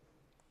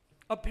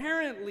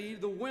 Apparently,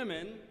 the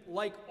women,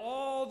 like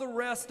all the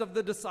rest of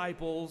the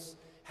disciples,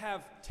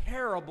 have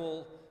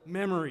terrible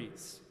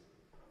memories.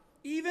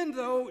 Even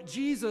though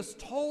Jesus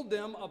told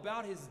them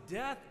about his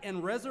death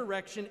and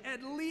resurrection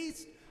at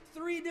least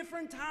 3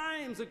 different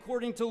times,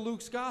 according to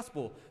Luke's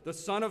gospel. The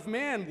Son of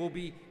Man will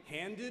be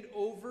handed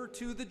over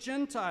to the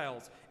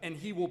Gentiles, and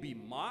he will be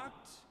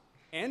mocked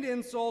and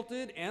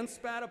insulted and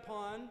spat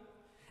upon.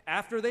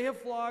 After they have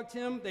flogged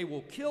him, they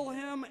will kill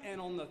him, and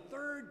on the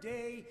third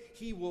day,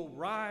 he will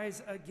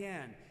rise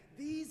again.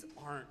 These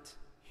aren't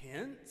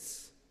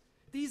hints.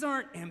 These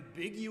aren't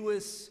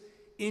ambiguous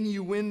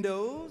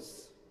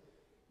innuendos.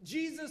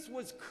 Jesus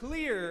was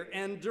clear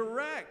and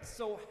direct,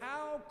 so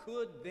how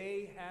could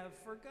they have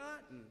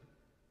forgotten?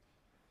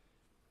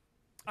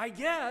 I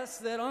guess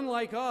that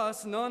unlike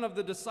us, none of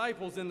the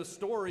disciples in the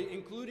story,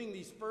 including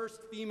these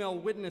first female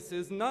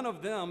witnesses, none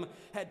of them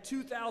had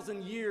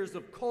 2,000 years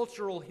of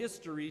cultural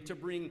history to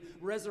bring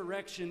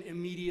resurrection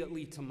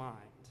immediately to mind.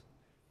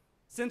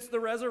 Since the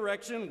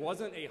resurrection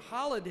wasn't a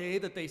holiday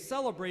that they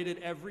celebrated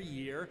every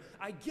year,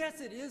 I guess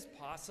it is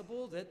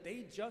possible that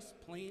they just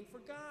plain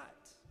forgot.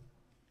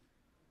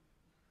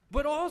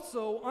 But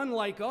also,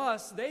 unlike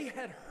us, they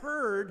had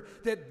heard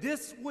that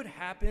this would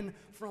happen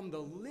from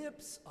the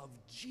lips of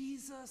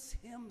Jesus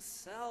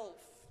himself.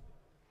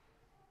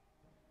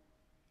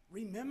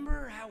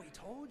 Remember how he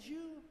told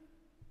you?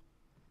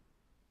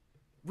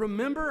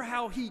 Remember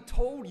how he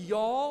told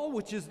y'all,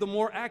 which is the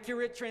more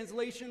accurate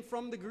translation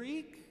from the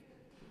Greek?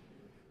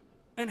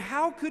 And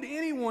how could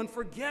anyone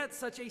forget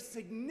such a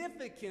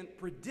significant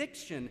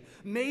prediction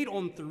made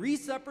on 3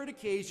 separate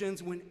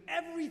occasions when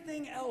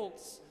everything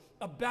else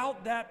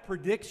about that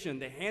prediction,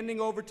 the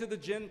handing over to the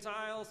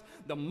Gentiles,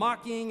 the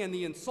mocking and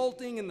the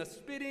insulting and the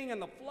spitting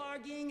and the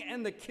flogging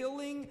and the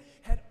killing,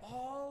 had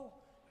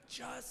all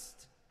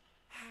just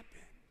happened?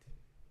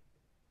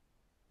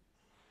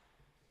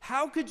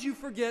 How could you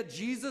forget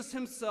Jesus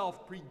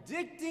himself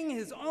predicting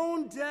his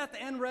own death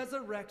and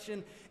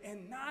resurrection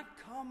and not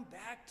come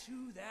back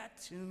to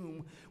that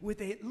tomb with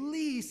at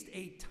least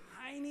a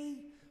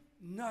tiny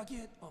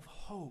nugget of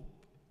hope,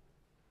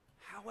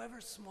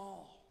 however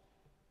small,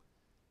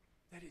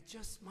 that it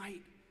just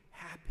might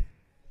happen?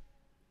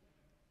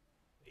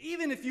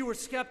 Even if you were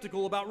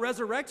skeptical about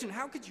resurrection,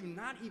 how could you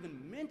not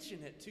even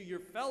mention it to your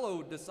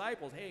fellow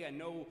disciples? Hey, I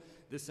know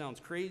this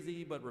sounds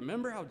crazy, but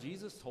remember how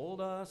Jesus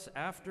told us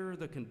after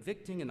the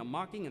convicting and the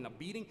mocking and the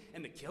beating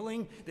and the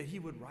killing that he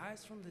would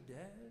rise from the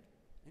dead?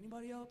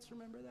 Anybody else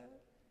remember that?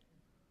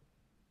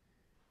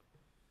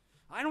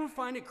 I don't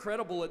find it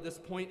credible at this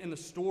point in the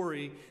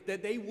story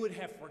that they would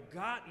have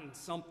forgotten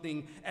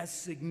something as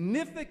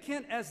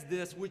significant as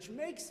this, which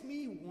makes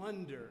me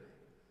wonder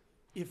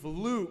if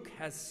Luke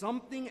has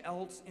something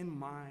else in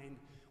mind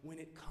when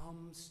it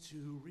comes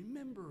to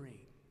remembering.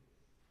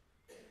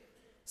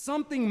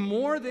 Something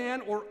more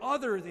than or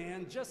other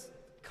than just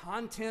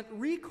content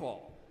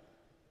recall.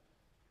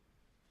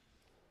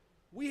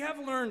 We have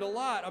learned a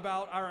lot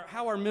about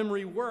how our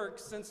memory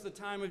works since the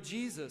time of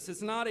Jesus.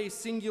 It's not a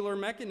singular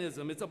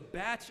mechanism. It's a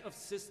batch of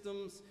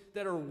systems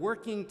that are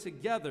working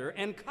together.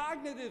 And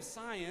cognitive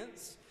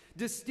science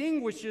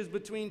distinguishes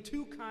between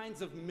two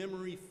kinds of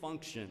memory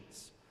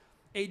functions.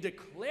 A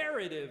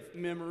declarative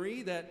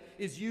memory that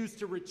is used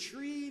to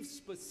retrieve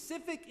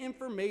specific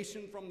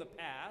information from the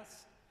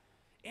past,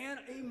 and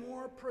a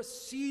more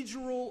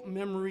procedural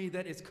memory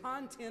that is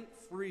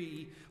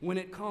content-free when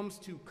it comes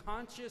to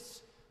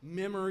conscious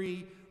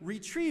memory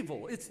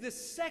retrieval. It's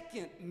this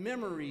second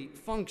memory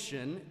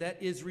function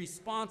that is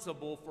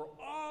responsible for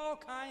all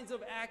kinds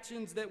of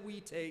actions that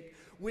we take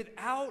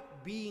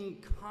without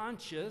being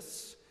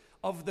conscious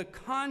of the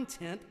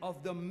content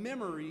of the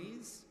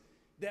memories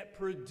that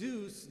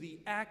produce the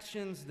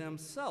actions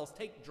themselves.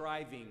 Take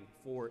driving,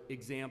 for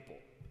example.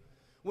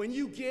 When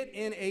you get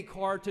in a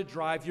car to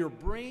drive, your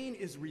brain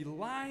is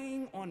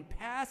relying on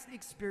past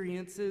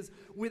experiences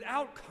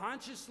without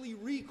consciously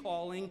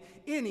recalling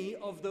any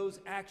of those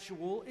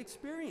actual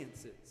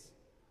experiences.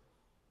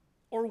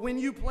 Or when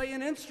you play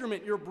an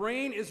instrument, your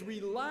brain is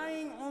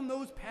relying on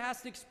those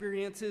past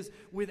experiences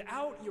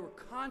without your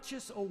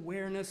conscious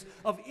awareness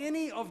of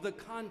any of the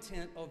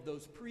content of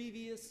those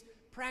previous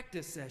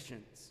practice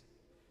sessions.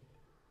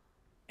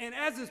 And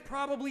as is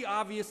probably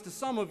obvious to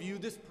some of you,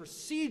 this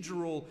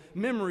procedural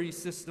memory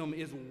system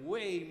is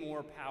way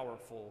more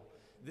powerful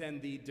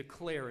than the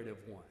declarative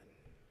one.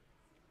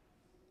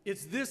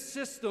 It's this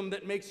system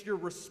that makes your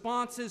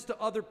responses to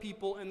other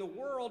people and the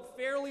world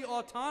fairly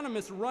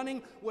autonomous,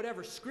 running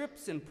whatever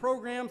scripts and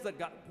programs that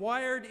got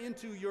wired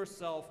into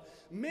yourself,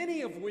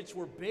 many of which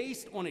were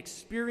based on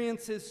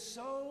experiences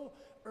so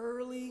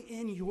early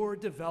in your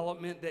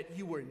development that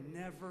you were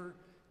never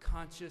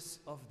conscious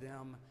of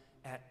them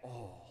at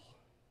all.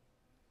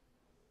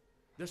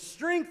 The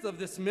strength of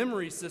this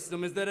memory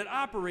system is that it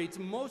operates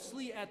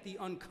mostly at the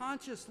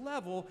unconscious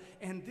level,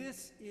 and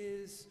this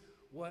is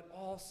what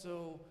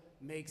also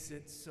makes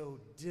it so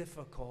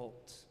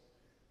difficult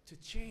to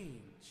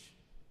change.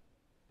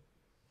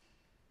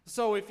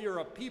 So if you're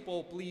a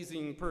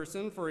people-pleasing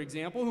person, for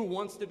example, who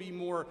wants to be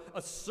more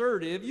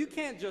assertive, you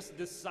can't just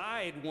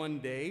decide one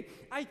day,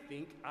 I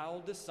think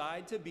I'll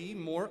decide to be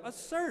more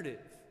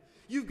assertive.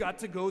 You've got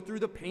to go through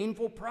the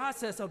painful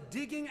process of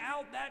digging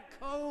out that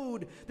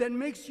code that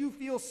makes you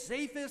feel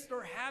safest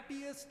or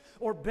happiest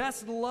or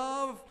best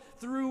loved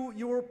through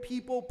your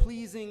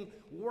people-pleasing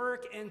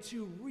work, and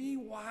to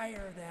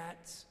rewire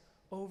that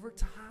over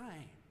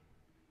time.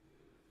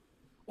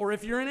 Or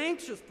if you're an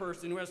anxious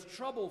person who has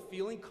trouble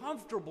feeling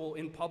comfortable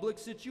in public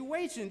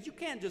situations, you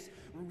can't just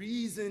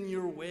reason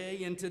your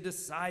way into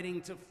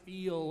deciding to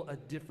feel a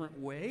different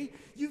way.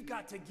 You've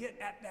got to get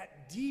at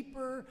that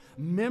deeper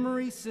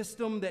memory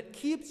system that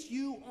keeps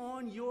you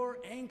on your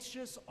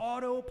anxious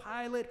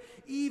autopilot,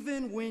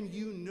 even when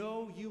you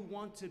know you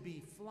want to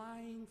be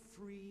flying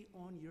free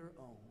on your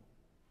own.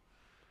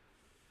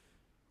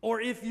 Or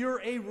if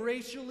you're a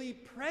racially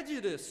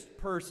prejudiced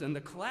person,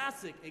 the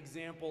classic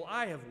example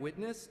I have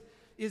witnessed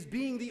is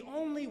being the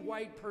only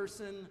white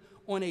person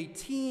on a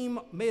team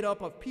made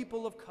up of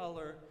people of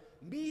color,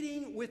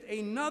 meeting with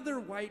another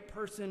white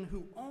person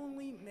who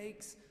only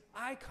makes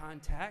eye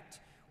contact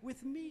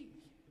with me.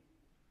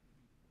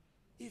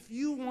 If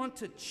you want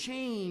to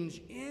change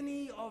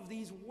any of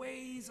these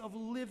ways of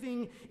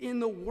living in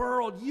the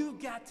world, you've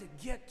got to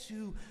get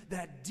to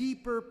that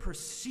deeper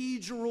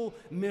procedural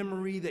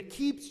memory that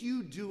keeps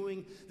you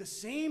doing the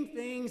same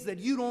things that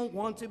you don't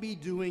want to be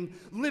doing,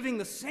 living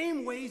the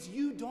same ways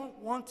you don't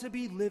want to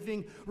be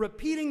living,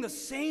 repeating the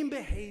same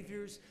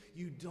behaviors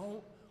you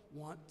don't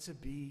want to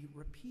be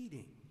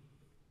repeating.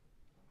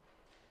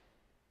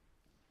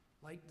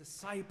 Like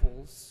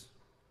disciples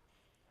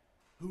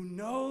who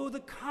know the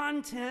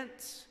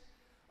content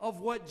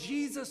of what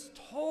Jesus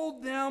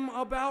told them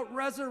about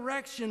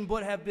resurrection,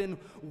 but have been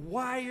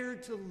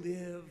wired to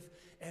live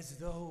as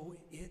though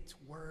it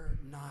were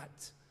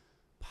not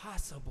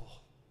possible.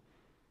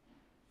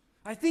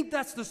 I think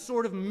that's the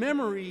sort of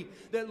memory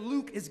that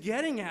Luke is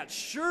getting at.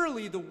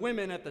 Surely the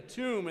women at the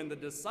tomb and the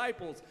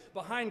disciples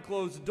behind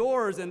closed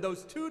doors and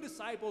those two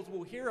disciples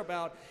we'll hear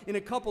about in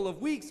a couple of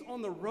weeks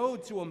on the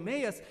road to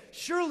Emmaus,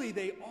 surely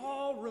they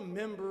all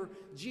remember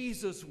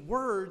Jesus'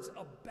 words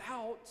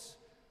about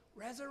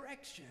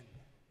resurrection.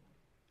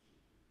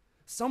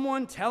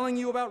 Someone telling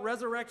you about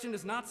resurrection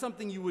is not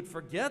something you would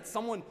forget.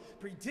 Someone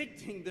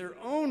predicting their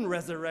own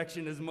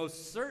resurrection is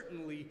most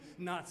certainly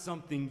not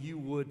something you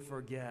would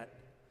forget.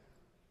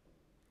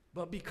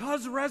 But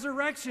because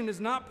resurrection is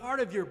not part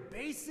of your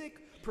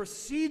basic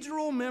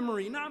procedural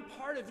memory, not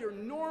part of your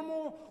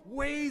normal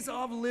ways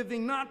of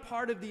living, not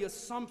part of the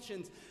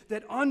assumptions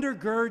that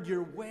undergird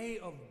your way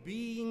of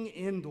being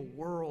in the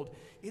world,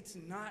 it's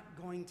not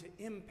going to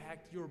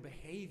impact your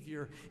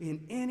behavior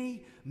in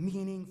any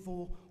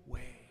meaningful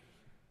way.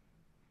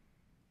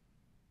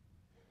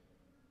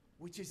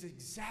 Which is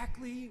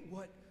exactly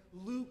what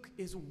Luke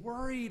is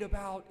worried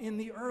about in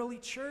the early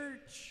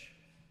church.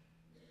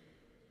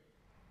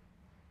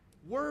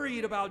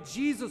 Worried about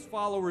Jesus'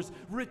 followers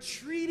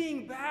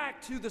retreating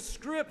back to the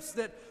scripts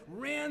that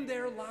ran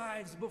their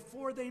lives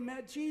before they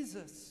met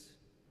Jesus.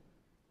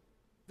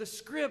 The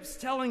scripts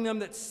telling them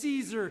that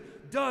Caesar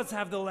does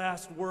have the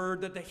last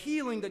word, that the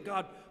healing that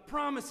God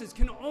promises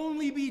can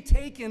only be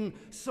taken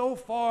so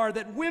far,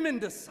 that women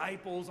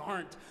disciples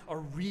aren't a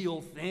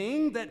real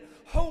thing, that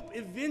hope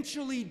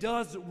eventually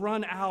does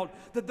run out,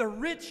 that the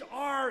rich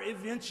are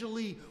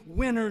eventually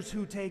winners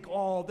who take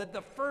all, that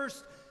the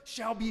first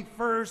shall be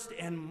first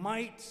and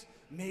might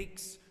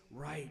makes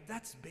right.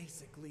 That's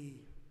basically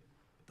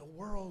the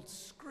world's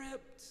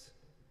script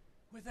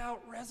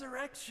without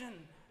resurrection.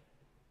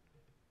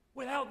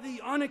 Without the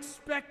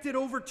unexpected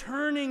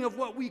overturning of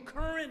what we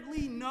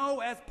currently know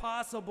as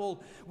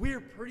possible, we're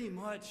pretty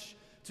much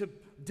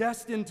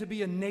destined to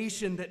be a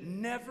nation that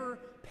never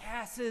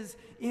passes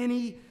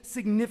any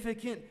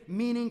significant,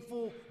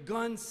 meaningful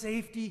gun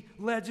safety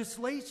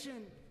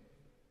legislation.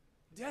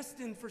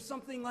 Destined for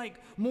something like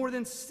more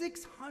than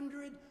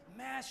 600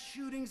 mass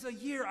shootings a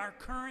year, our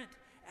current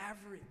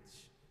average.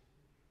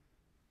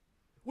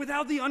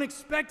 Without the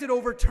unexpected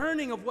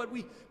overturning of what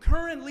we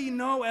currently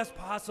know as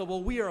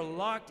possible, we are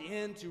locked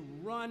into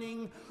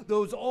running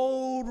those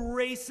old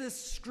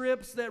racist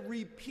scripts that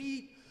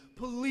repeat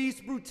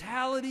police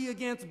brutality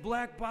against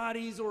black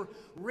bodies or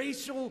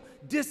racial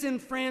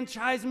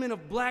disenfranchisement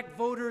of black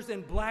voters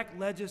and black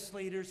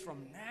legislators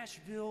from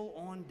Nashville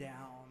on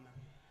down.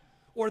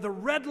 Or the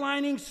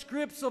redlining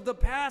scripts of the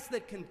past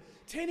that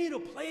continue to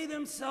play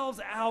themselves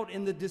out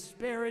in the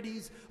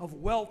disparities of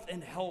wealth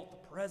and health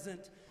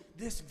present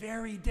this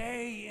very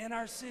day in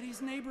our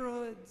city's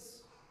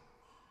neighborhoods.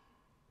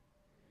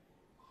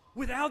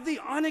 Without the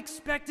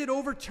unexpected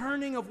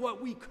overturning of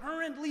what we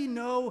currently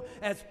know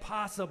as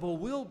possible,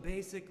 we'll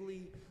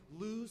basically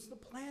lose the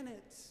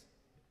planet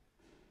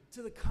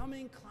to the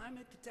coming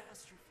climate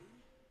catastrophe.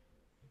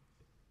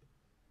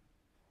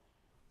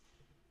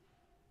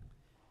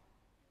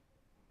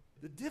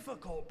 The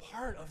difficult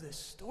part of this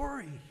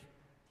story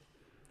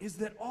is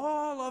that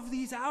all of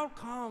these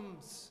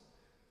outcomes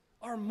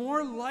are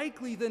more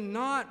likely than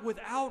not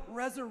without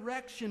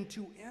resurrection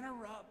to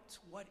interrupt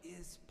what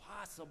is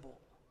possible.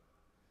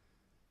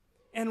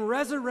 And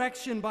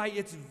resurrection, by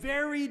its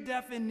very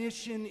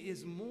definition,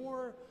 is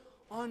more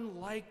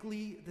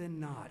unlikely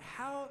than not.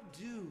 How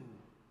do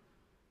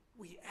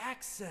we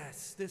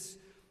access this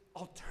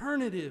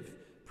alternative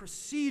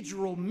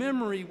procedural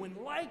memory when,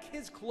 like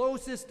his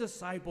closest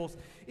disciples,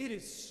 it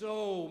is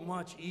so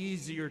much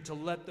easier to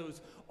let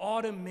those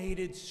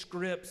automated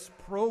scripts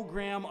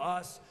program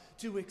us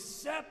to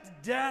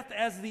accept death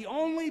as the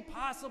only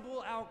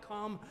possible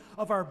outcome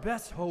of our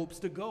best hopes,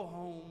 to go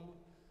home,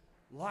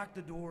 lock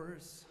the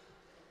doors,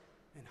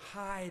 and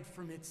hide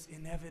from its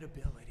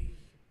inevitability?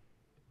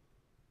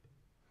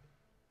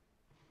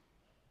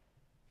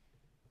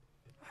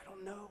 I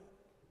don't know.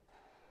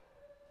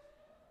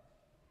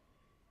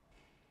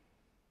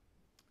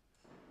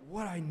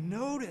 What I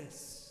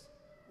notice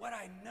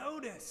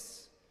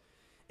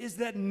is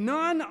that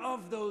none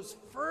of those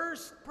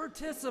first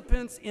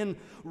participants in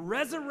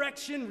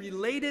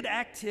resurrection-related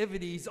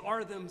activities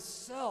are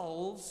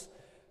themselves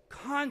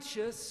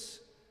conscious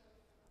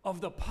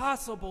of the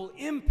possible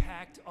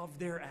impact of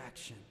their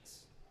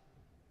actions.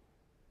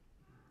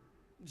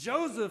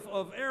 Joseph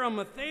of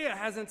Arimathea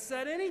hasn't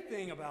said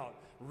anything about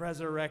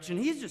resurrection.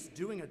 He's just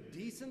doing a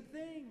decent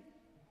thing.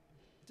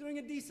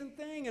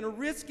 And a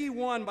risky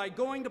one by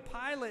going to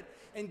Pilate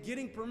and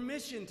getting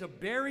permission to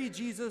bury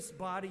Jesus'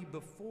 body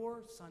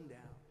before sundown.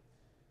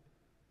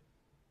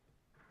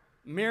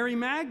 Mary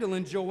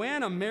Magdalene,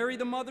 Joanna, Mary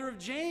the mother of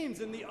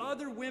James, and the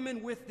other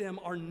women with them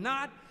are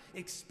not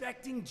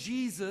expecting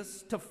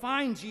Jesus to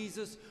find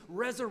Jesus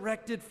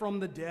resurrected from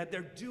the dead.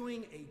 They're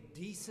doing a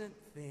decent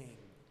thing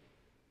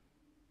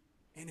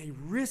and a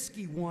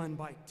risky one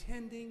by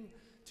tending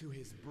to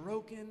his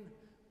broken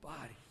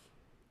body.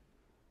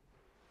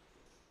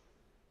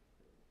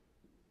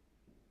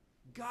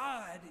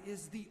 God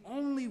is the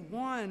only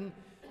one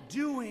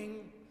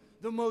doing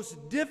the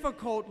most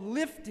difficult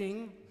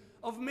lifting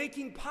of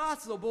making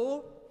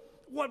possible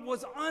what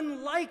was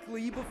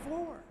unlikely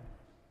before.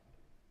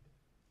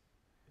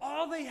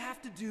 All they have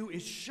to do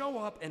is show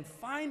up and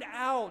find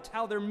out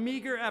how their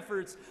meager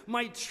efforts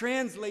might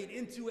translate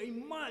into a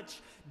much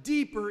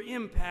deeper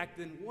impact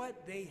than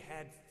what they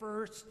had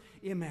first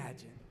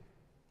imagined.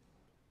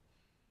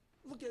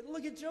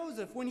 Look at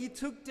Joseph when he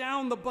took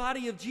down the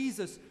body of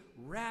Jesus,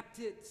 wrapped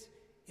it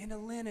in a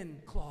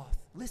linen cloth.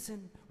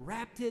 Listen,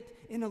 wrapped it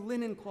in a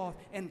linen cloth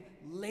and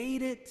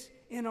laid it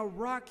in a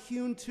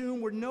rock-hewn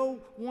tomb where no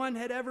one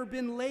had ever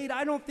been laid.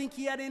 I don't think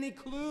he had any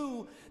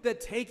clue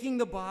that taking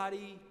the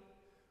body,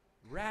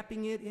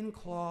 wrapping it in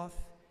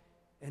cloth,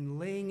 and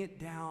laying it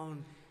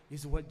down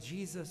is what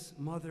Jesus'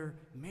 mother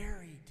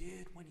Mary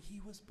did when he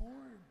was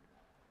born.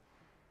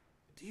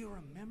 Do you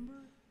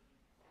remember?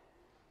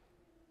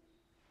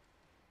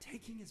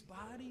 Taking his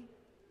body,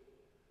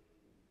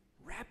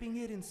 wrapping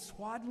it in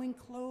swaddling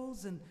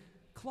clothes and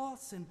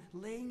cloths and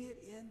laying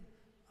it in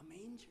a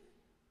manger.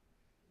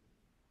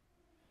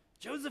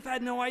 Joseph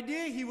had no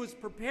idea he was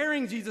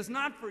preparing Jesus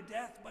not for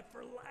death, but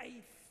for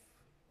life.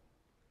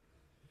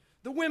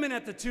 The women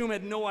at the tomb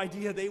had no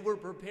idea they were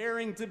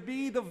preparing to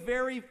be the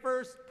very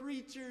first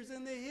preachers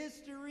in the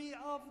history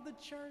of the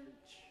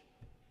church,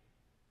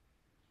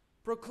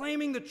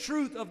 proclaiming the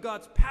truth of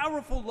God's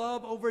powerful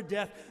love over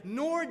death,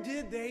 nor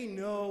did they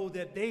know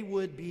that they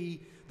would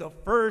be the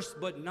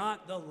first but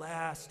not the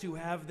last to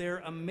have their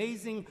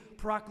amazing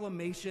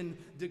proclamation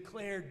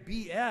declared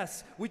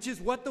BS, which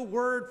is what the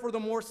word for the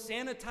more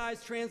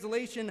sanitized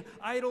translation,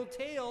 idle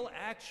tale,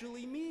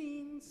 actually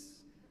means.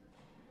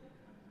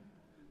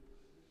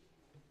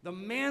 The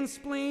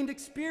mansplained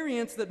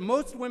experience that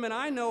most women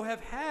I know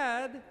have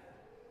had,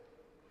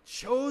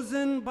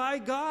 chosen by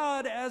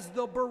God as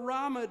the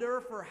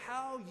barometer for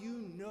how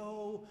you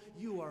know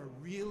you are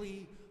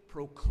really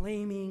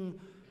proclaiming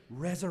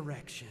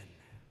resurrection.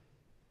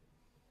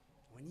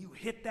 When you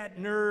hit that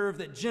nerve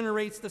that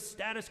generates the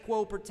status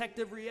quo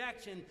protective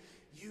reaction,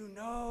 you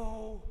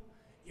know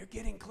you're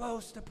getting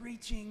close to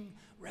preaching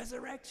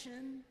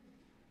resurrection.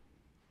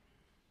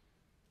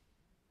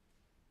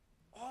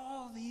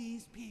 All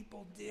these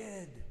people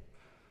did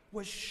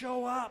was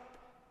show up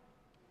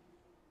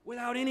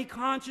without any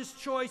conscious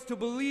choice to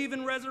believe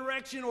in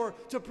resurrection or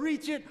to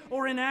preach it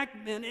or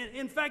enact it.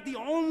 In fact, the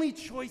only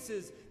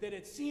choices that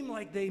it seemed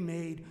like they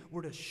made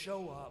were to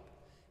show up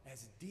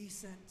as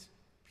decent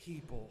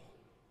people,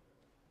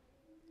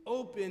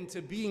 open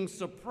to being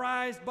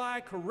surprised by,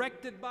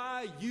 corrected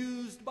by,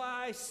 used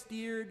by,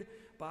 steered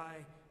by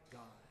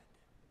God.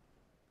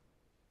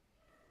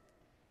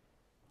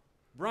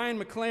 Brian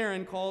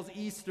McLaren calls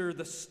Easter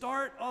the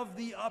start of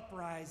the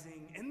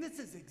uprising, and this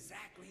is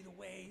exactly the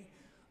way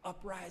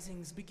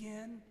uprisings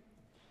begin.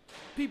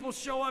 People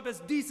show up as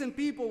decent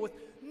people with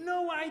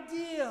no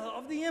idea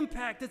of the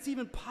impact that's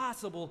even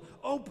possible,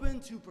 open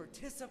to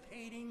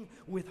participating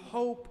with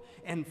hope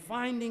and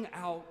finding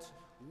out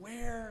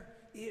where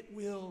it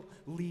will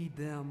lead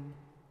them.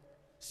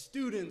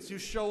 Students who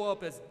show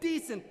up as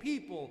decent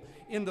people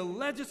in the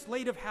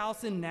legislative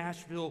house in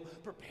Nashville,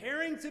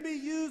 preparing to be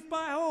used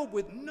by hope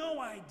with no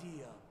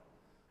idea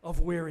of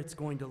where it's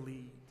going to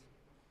lead.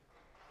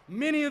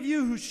 Many of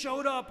you who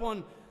showed up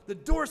on the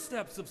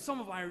doorsteps of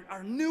some of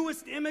our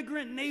newest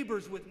immigrant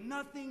neighbors with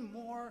nothing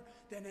more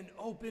than an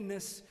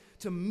openness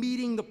to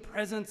meeting the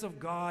presence of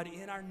God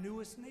in our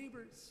newest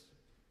neighbors.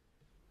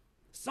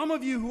 Some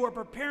of you who are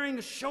preparing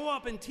to show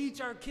up and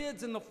teach our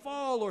kids in the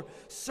fall, or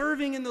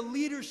serving in the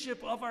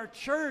leadership of our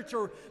church,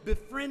 or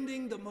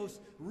befriending the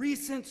most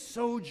recent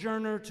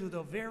sojourner to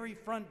the very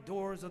front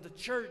doors of the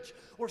church,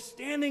 or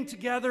standing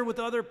together with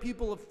other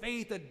people of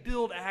faith that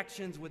build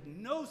actions with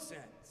no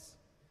sense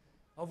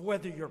of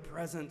whether your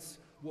presence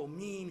will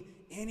mean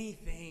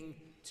anything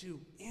to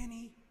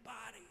anybody.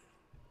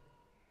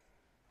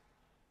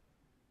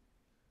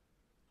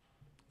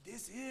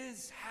 This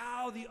is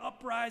how the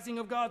uprising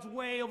of God's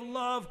way of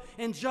love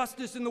and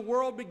justice in the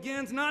world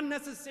begins, not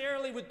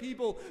necessarily with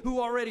people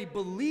who already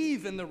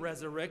believe in the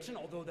resurrection,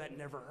 although that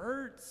never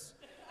hurts,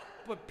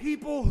 but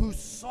people who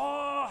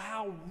saw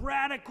how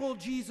radical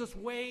Jesus'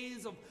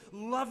 ways of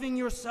loving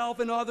yourself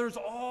and others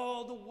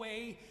all the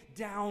way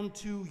down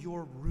to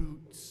your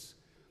roots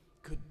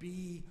could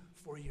be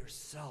for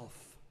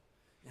yourself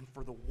and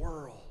for the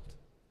world,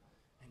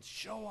 and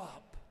show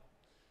up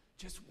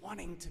just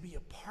wanting to be a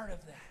part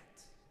of that.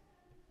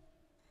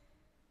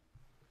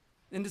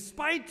 And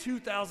despite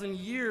 2,000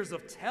 years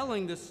of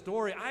telling this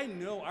story, I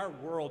know our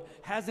world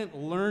hasn't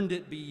learned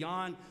it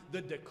beyond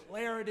the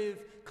declarative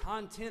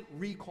content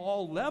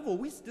recall level.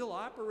 We still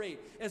operate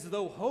as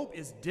though hope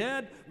is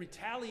dead,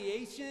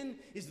 retaliation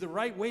is the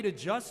right way to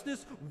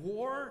justice,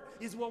 war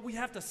is what we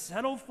have to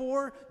settle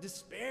for,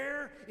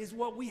 despair is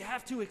what we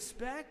have to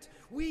expect.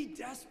 We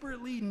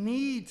desperately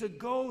need to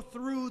go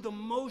through the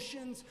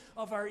motions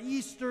of our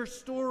Easter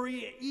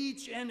story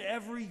each and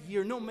every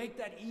year. No, make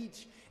that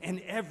each and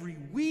every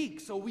week,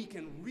 so we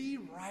can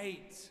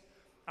rewrite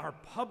our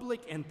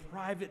public and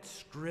private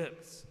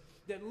scripts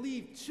that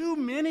leave too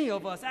many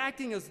of us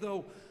acting as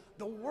though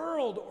the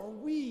world or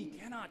we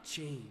cannot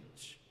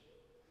change,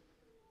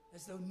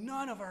 as though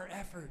none of our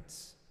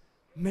efforts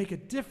make a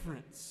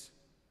difference,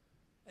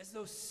 as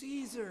though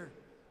Caesar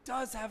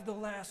does have the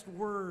last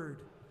word,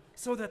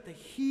 so that the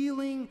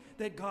healing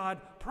that God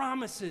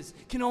promises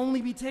can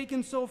only be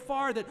taken so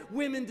far, that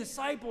women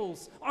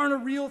disciples aren't a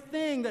real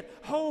thing, that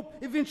hope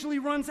eventually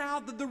runs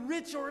out, that the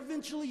rich are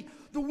eventually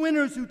the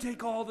winners who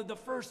take all, that the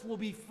first will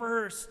be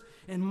first,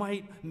 and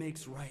might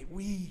makes right.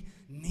 We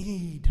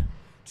need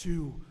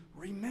to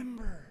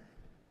remember.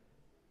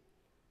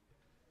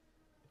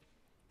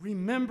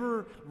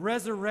 Remember,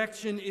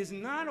 resurrection is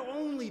not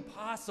only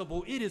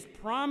possible, it is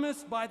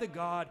promised by the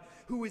God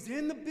who is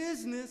in the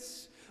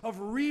business of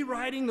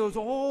rewriting those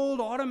old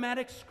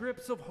automatic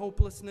scripts of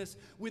hopelessness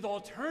with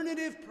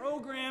alternative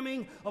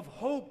programming of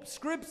hope,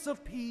 scripts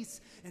of peace,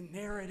 and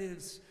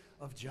narratives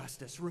of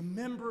justice.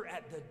 Remember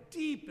at the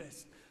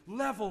deepest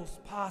levels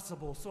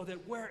possible, so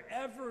that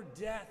wherever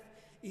death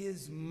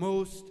is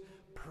most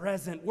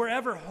present,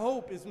 wherever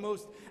hope is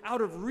most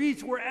out of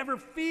reach, wherever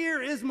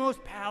fear is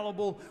most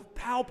palpable,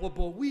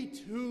 we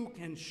too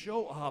can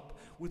show up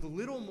with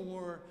little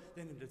more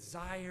than a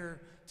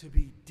desire to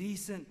be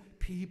decent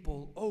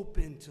people,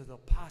 open to the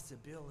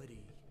possibility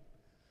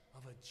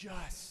of a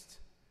just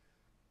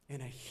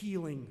and a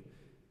healing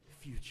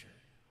future.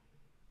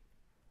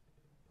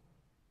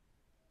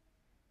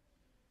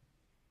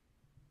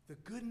 The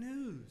good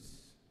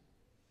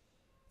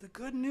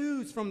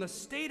news from the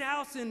State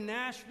House in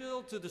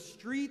Nashville to the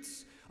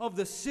streets of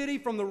the city,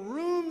 from the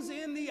rooms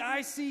in the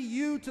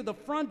ICU to the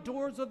front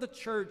doors of the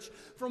church,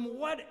 from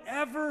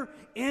whatever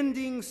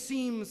ending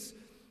seems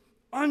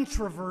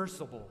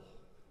untraversable.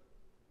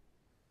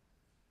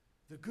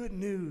 The good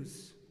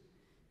news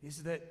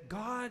is that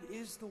God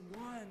is the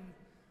one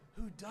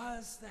who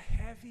does the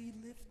heavy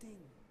lifting.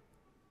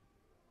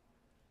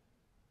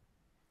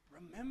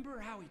 Remember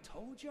how he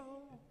told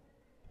y'all?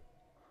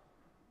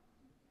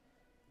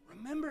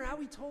 Remember how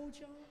he told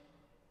y'all?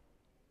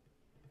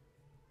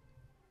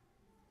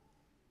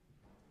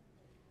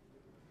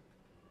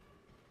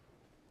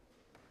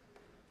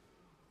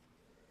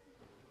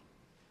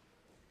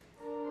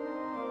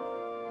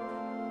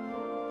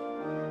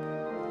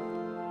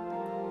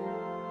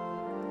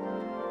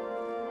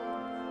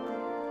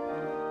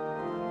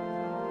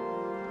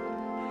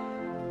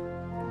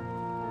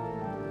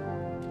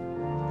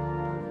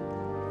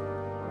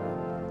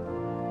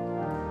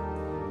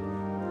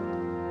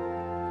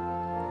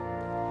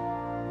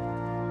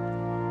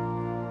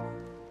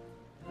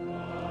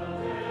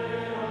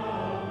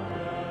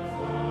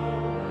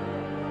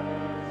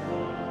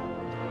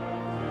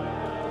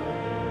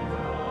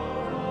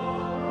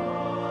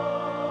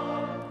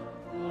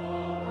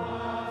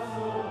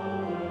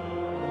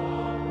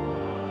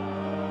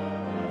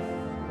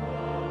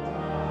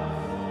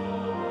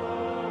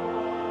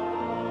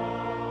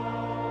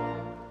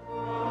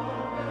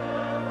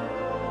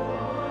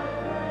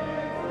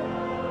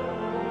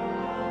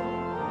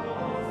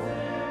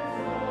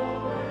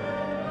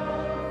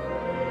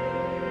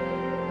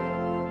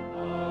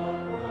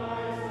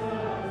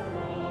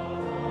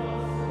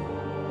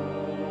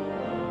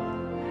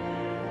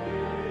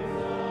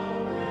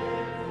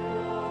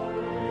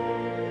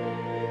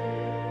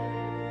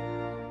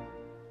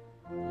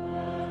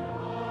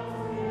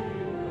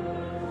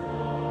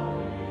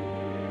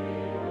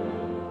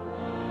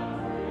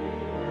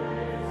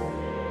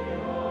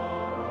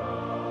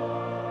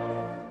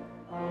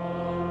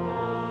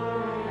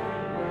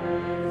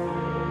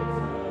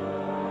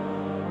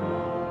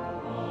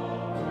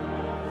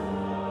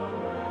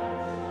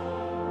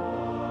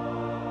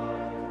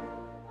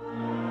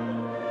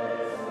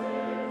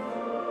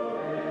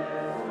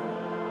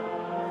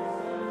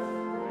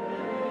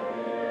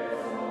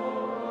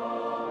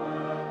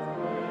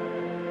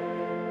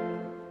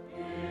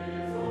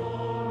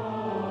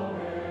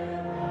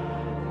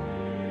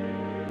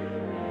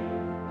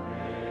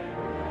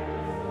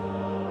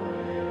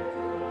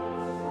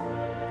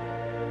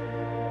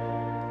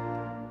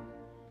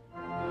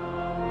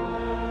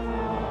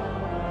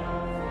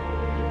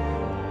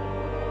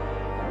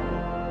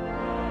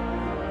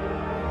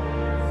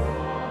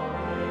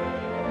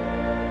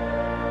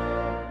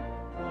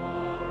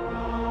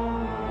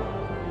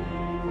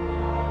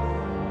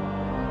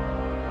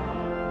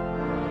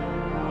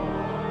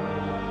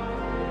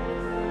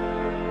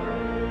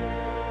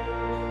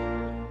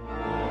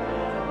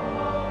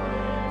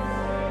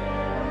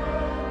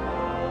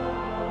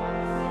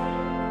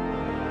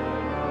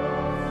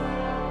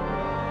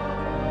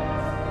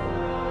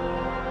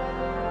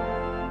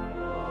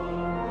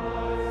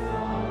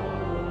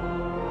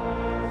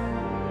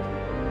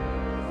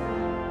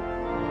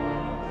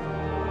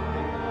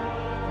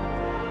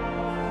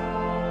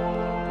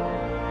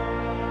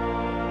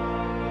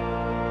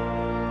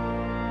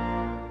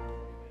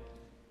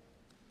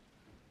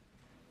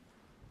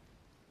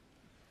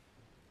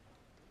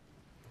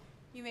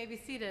 You may be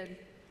seated.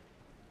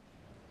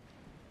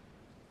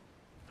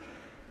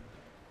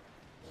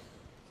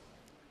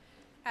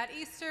 At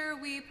Easter,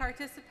 we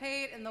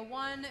participate in the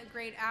One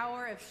Great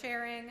Hour of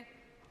Sharing,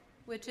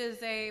 which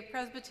is a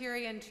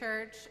Presbyterian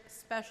Church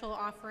special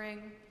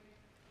offering.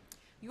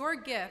 Your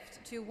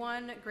gift to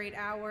One Great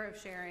Hour of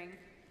Sharing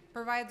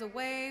provides a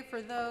way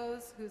for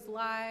those whose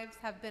lives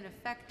have been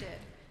affected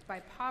by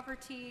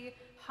poverty,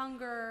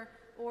 hunger,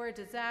 or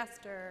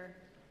disaster,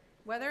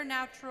 whether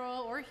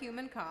natural or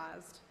human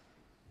caused,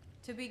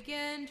 to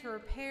begin to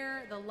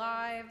repair the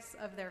lives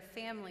of their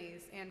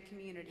families and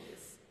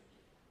communities.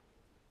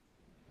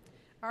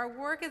 Our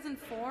work is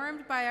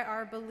informed by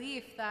our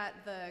belief that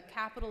the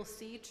capital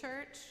C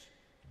Church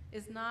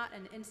is not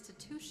an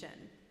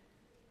institution,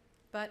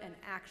 but an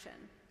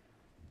action.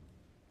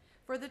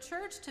 For the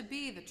church to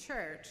be the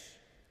church,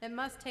 it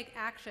must take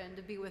action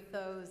to be with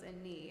those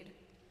in need.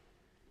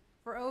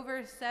 For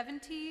over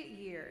 70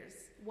 years,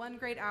 One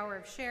Great Hour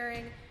of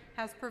Sharing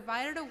has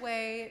provided a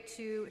way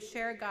to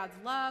share God's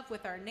love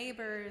with our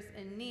neighbors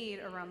in need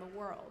around the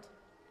world.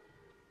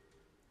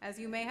 As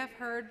you may have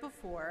heard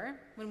before,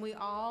 when we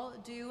all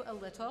do a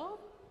little,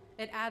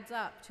 it adds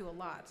up to a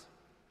lot.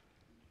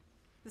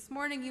 This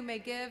morning you may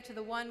give to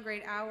the One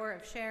Great Hour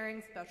of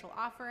Sharing special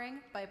offering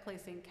by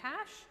placing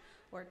cash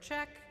or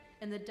check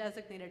in the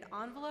designated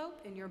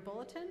envelope in your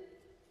bulletin.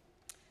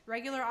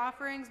 Regular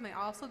offerings may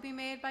also be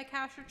made by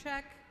cash or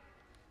check.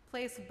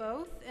 Place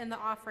both in the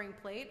offering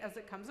plate as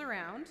it comes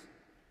around.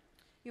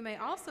 You may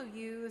also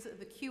use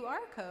the QR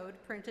code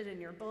printed in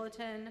your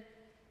bulletin.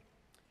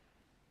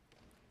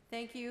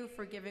 Thank you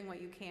for giving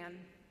what you can.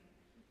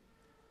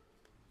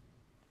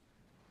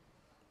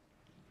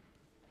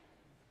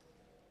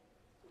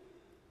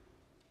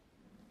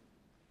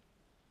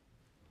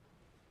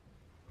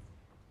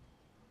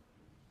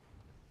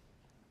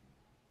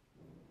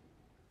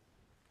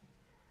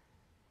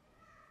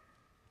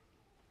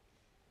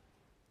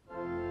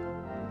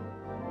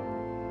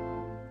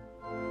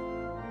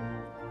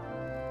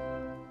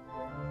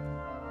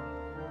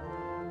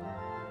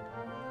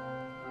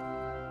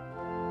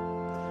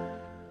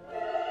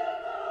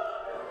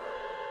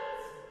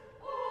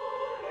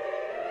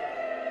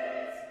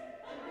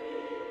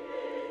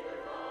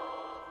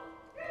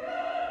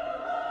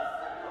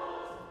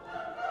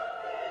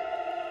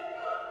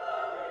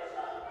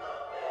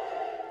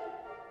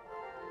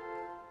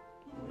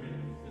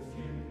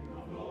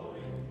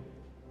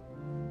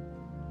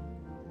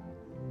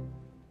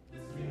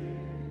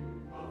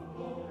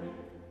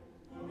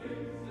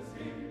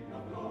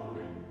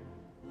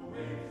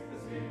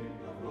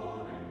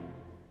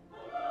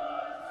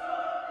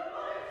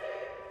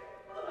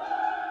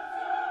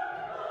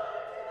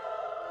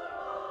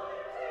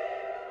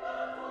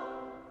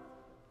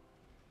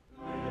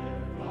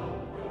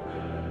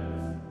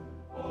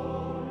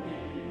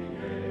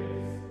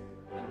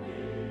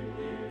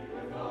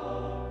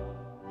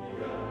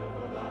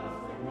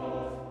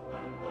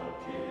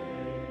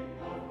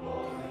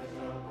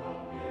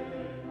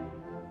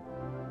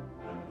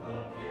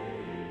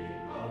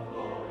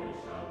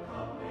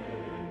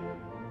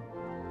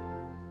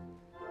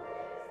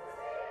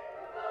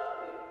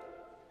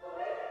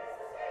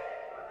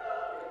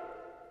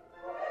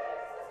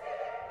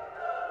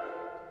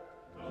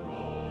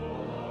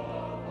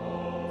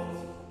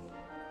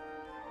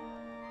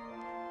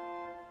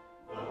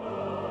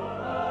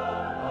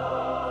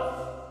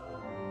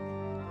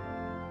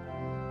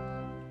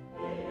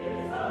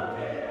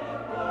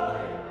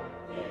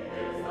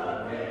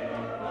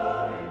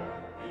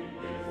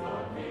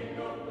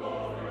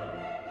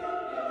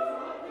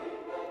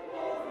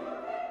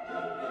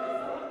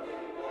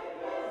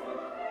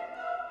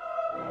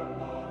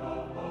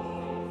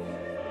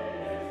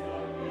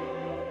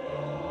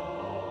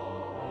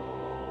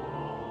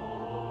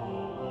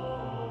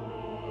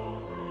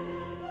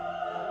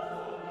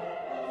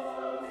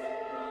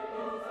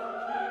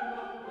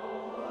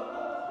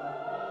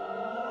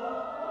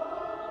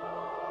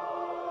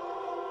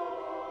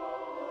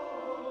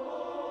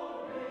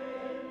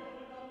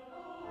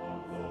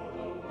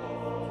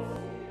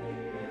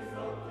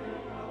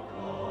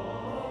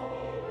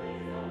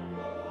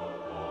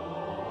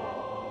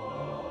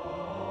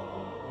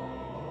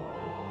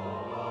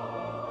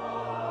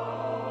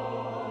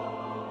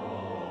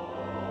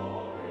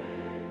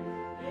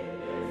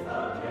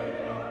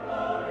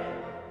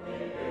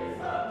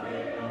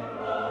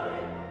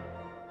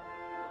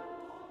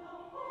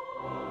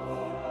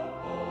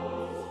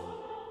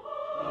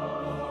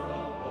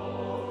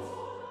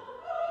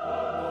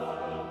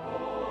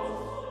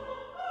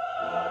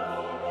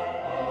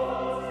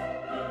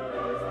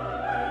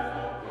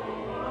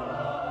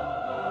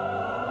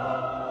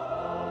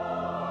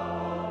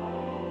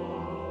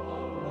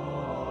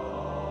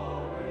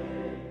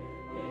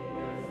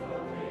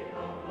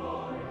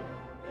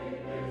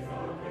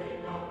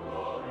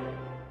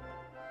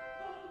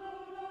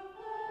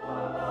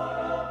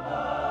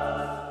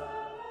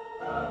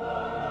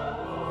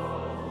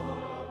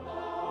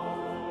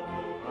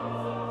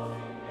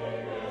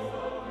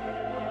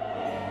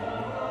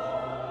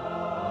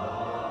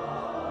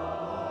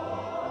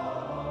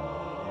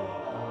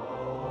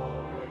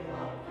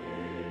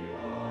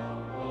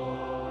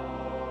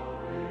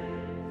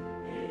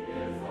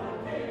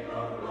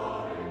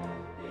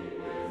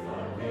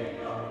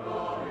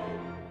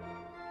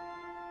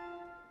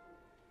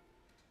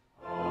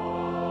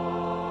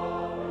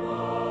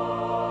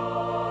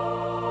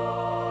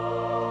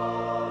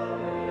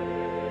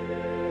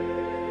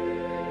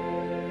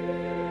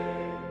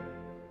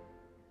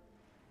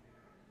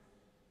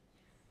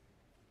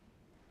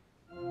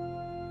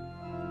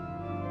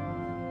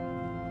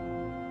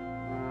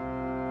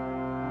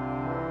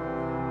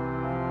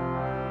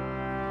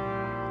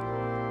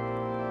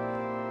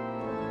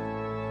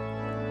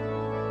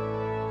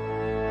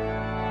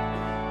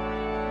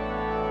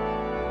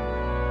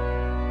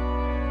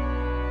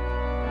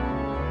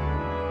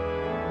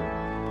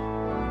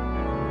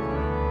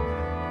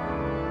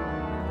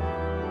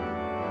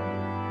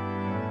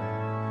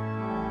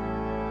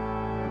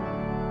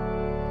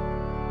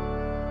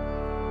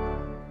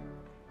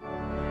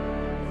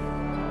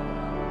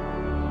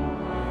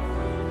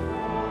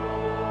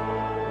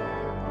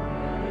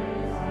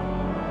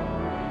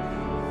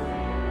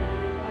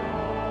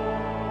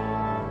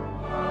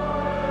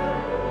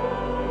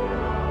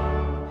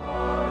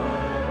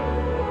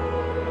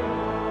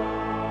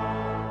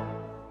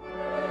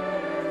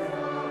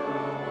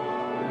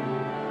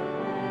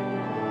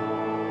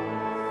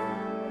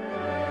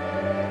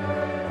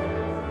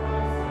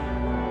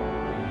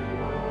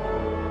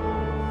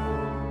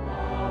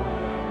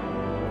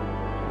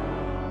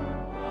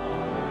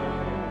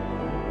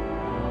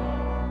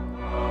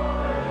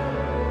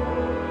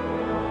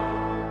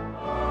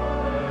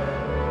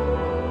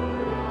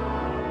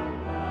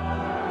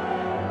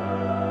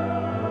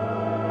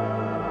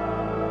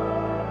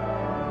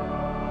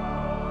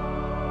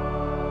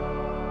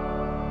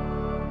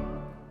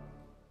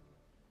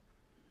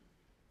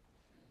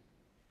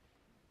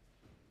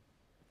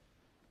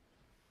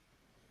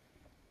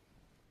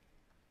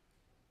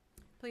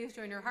 Please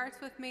join your hearts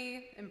with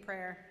me in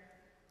prayer.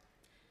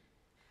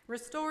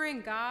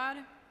 Restoring God,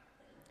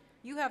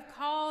 you have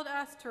called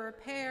us to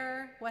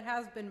repair what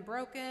has been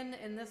broken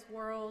in this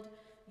world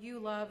you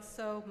love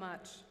so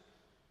much.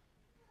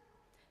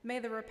 May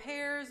the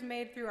repairs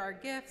made through our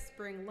gifts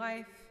bring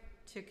life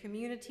to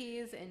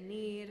communities in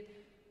need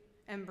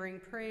and bring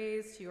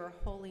praise to your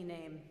holy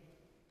name.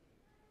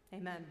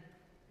 Amen.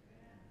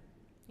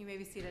 You may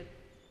be seated.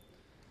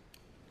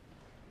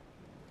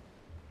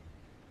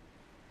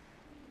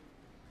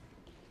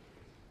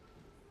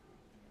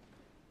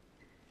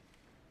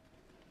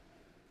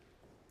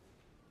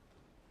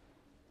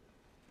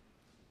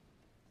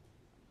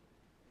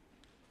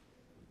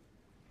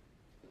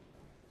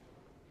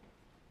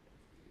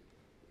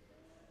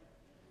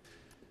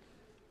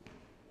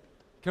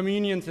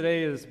 Communion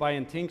today is by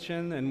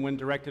intinction, and when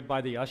directed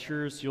by the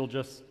ushers, you'll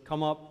just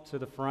come up to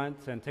the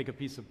front and take a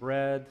piece of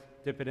bread,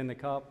 dip it in the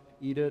cup,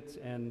 eat it,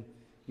 and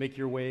make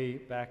your way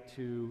back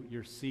to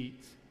your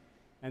seat.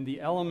 And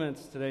the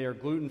elements today are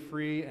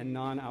gluten-free and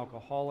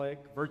non-alcoholic.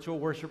 Virtual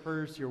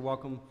worshipers, you're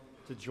welcome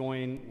to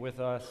join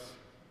with us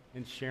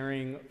in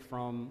sharing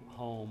from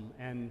home.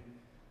 And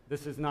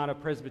this is not a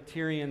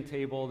Presbyterian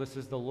table, this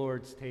is the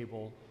Lord's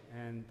table,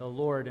 and the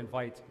Lord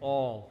invites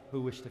all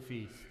who wish to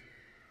feast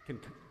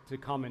to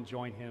come and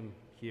join him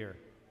here.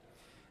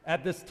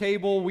 At this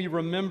table, we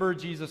remember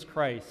Jesus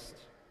Christ.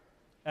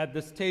 At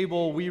this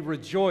table, we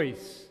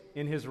rejoice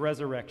in his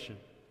resurrection.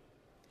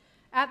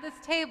 At this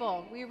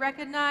table, we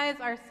recognize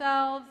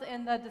ourselves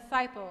in the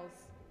disciples.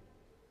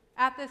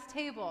 At this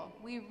table,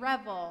 we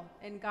revel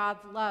in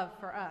God's love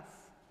for us.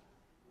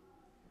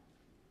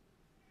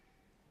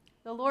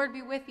 The Lord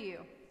be with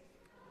you.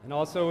 And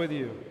also with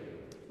you.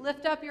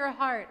 Lift up your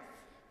hearts.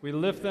 We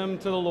lift them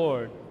to the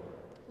Lord.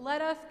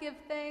 Let us give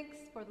thanks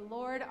for the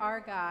Lord our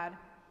God.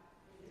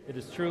 It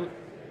is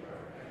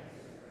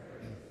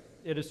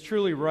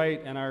truly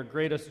right and our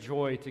greatest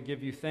joy to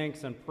give you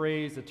thanks and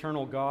praise,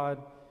 eternal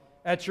God.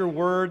 At your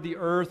word, the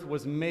earth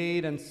was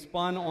made and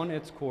spun on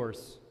its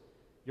course.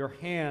 Your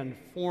hand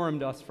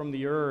formed us from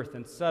the earth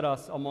and set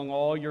us among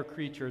all your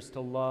creatures to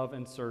love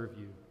and serve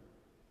you.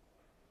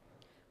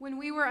 When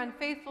we were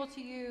unfaithful to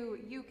you,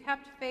 you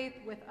kept faith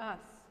with us.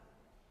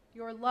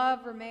 Your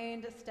love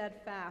remained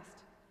steadfast.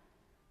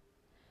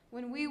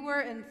 When we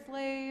were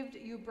enslaved,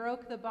 you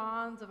broke the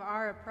bonds of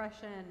our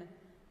oppression,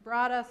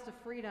 brought us to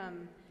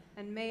freedom,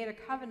 and made a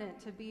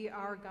covenant to be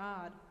our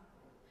God.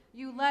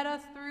 You led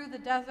us through the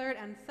desert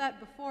and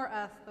set before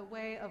us the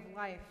way of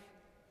life.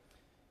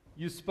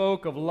 You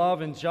spoke of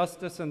love and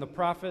justice in the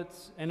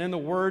prophets, and in the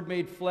Word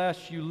made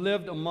flesh, you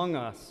lived among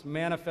us,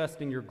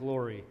 manifesting your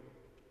glory.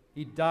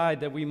 He died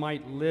that we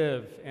might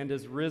live and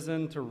is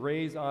risen to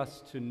raise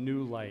us to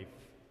new life.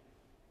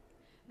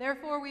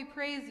 Therefore we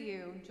praise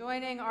you,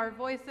 joining our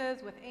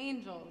voices with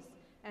angels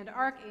and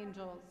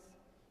archangels,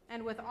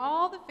 and with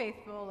all the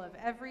faithful of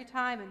every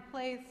time and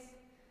place,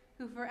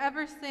 who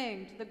forever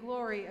sing to the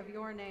glory of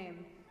your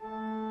name.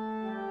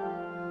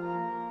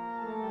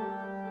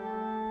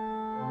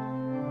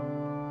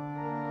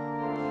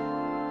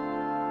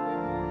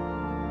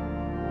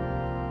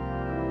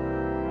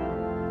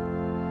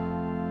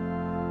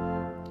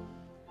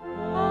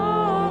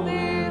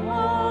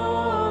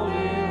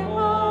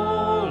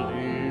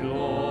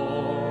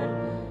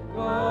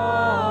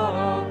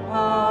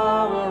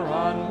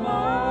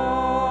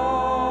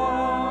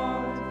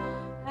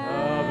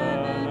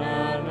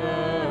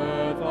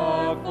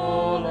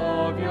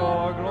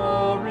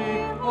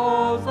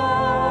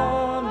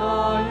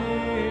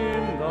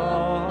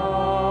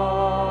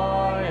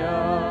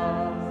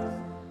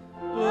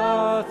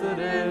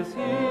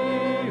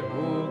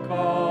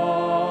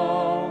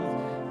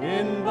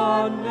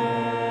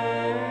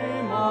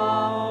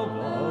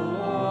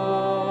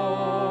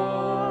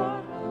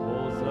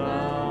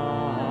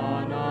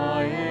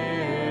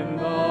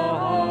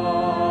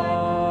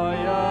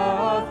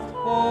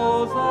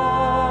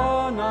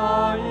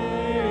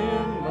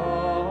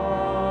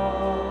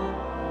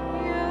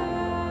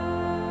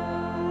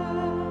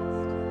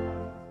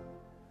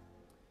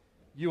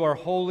 You are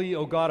holy,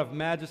 O God of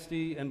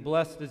majesty, and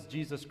blessed is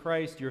Jesus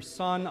Christ, your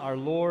Son, our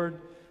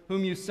Lord,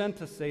 whom you sent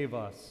to save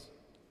us.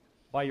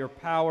 By your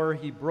power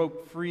he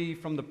broke free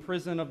from the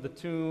prison of the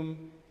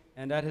tomb,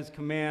 and at his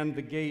command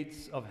the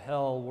gates of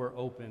hell were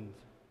opened.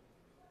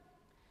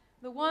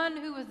 The one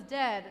who was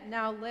dead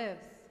now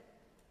lives.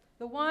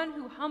 The one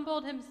who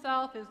humbled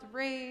himself is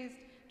raised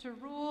to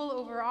rule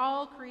over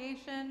all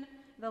creation,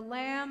 the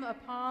Lamb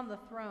upon the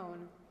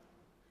throne.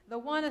 The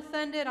one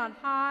ascended on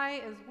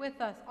high is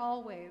with us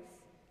always,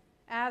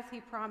 as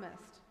he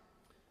promised.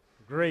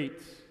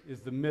 Great is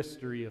the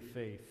mystery of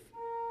faith.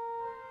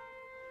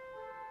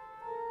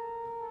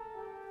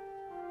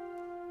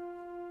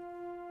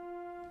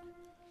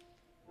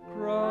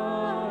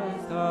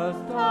 Christ has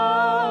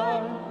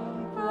died,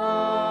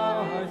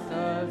 Christ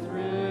has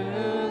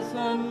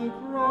risen,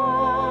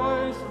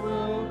 Christ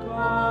will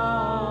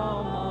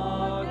come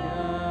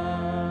again.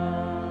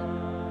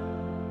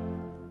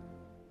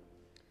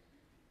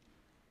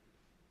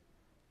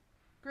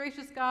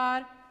 Gracious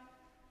God,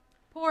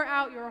 Pour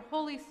out your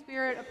Holy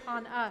Spirit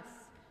upon us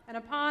and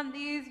upon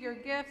these your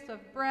gifts of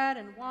bread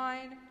and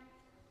wine,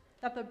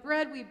 that the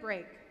bread we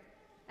break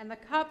and the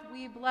cup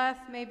we bless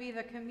may be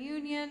the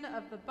communion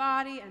of the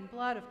body and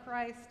blood of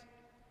Christ.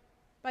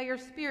 By your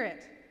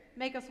Spirit,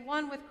 make us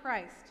one with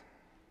Christ,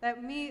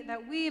 that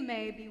we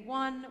may be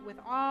one with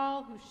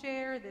all who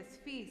share this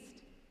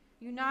feast,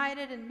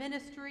 united in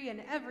ministry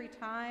in every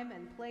time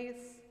and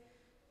place.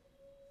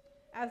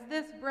 As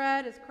this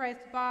bread is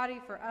Christ's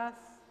body for us,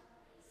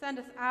 send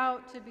us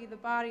out to be the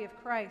body of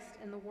Christ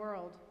in the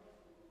world.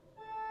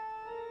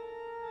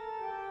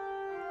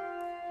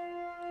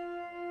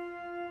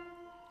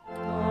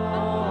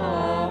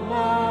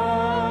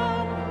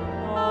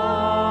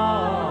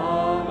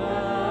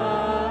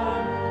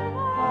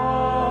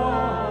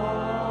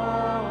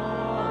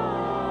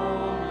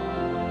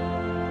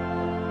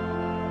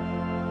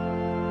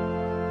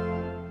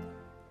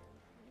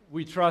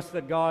 We trust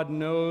that God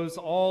knows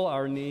all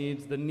our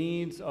needs, the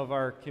needs of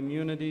our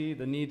community,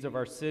 the needs of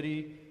our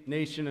city,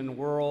 nation, and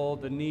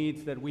world, the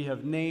needs that we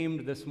have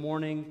named this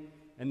morning,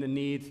 and the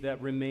needs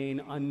that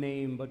remain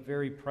unnamed but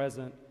very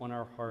present on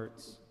our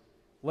hearts.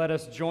 Let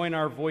us join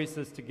our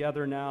voices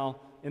together now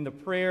in the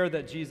prayer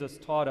that Jesus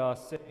taught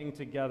us, saying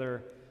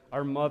together,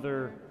 Our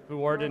Mother,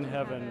 who art in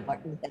heaven,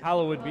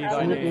 hallowed be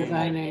thy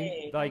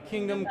name. Thy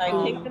kingdom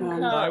come,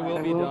 thy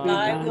will be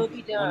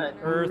done, on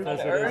earth as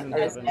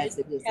it is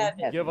in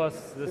heaven. Give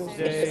us this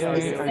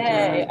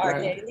day our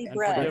daily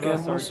bread, and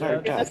forgive us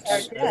our debts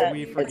as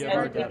we forgive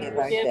our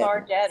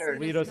debtors.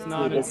 Lead us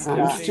not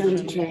into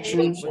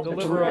temptation, but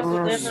deliver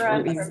us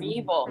from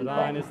evil. For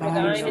thine is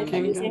the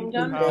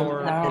kingdom,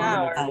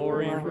 power,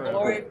 and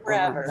glory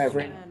forever.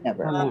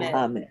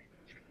 Amen.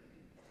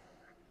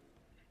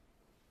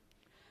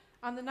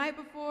 On the night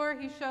before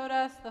he showed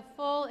us the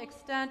full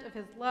extent of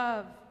his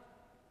love,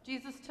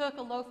 Jesus took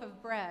a loaf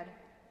of bread,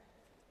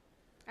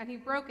 and he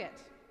broke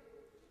it,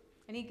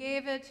 and he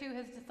gave it to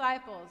his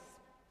disciples,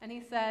 and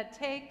he said,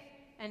 "Take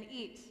and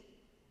eat.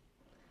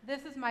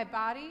 This is my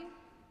body,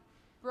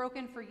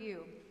 broken for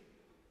you.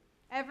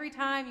 Every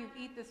time you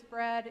eat this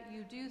bread,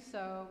 you do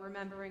so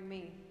remembering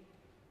me."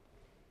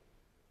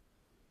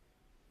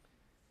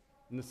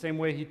 In the same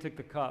way, he took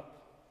the cup,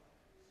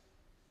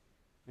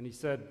 and he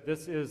said,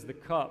 "This is the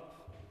cup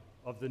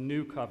of the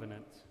new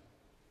covenant,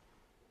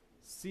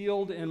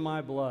 sealed in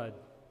my blood,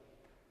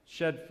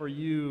 shed for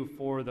you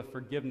for the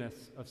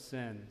forgiveness of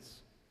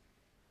sins.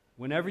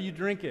 Whenever you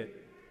drink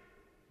it,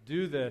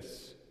 do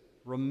this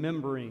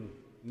remembering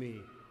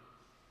me."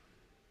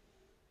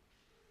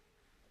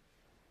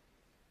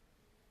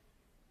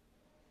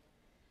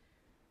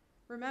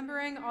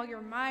 Remembering all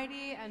your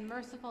mighty and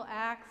merciful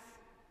acts,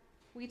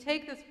 we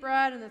take this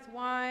bread and this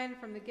wine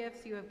from the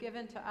gifts you have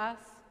given to us,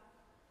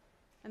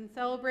 and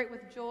celebrate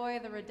with joy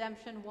the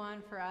redemption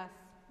won for us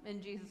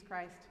in Jesus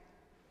Christ.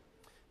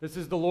 This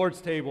is the Lord's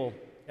table.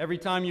 Every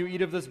time you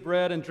eat of this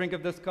bread and drink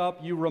of this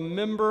cup, you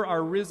remember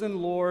our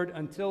risen Lord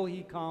until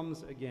he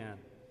comes again.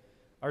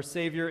 Our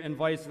Savior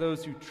invites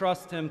those who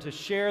trust him to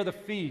share the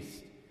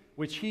feast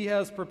which he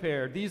has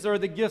prepared. These are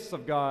the gifts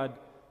of God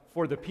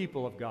for the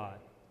people of God.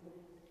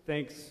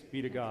 Thanks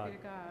be to God.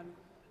 Thanks be to God.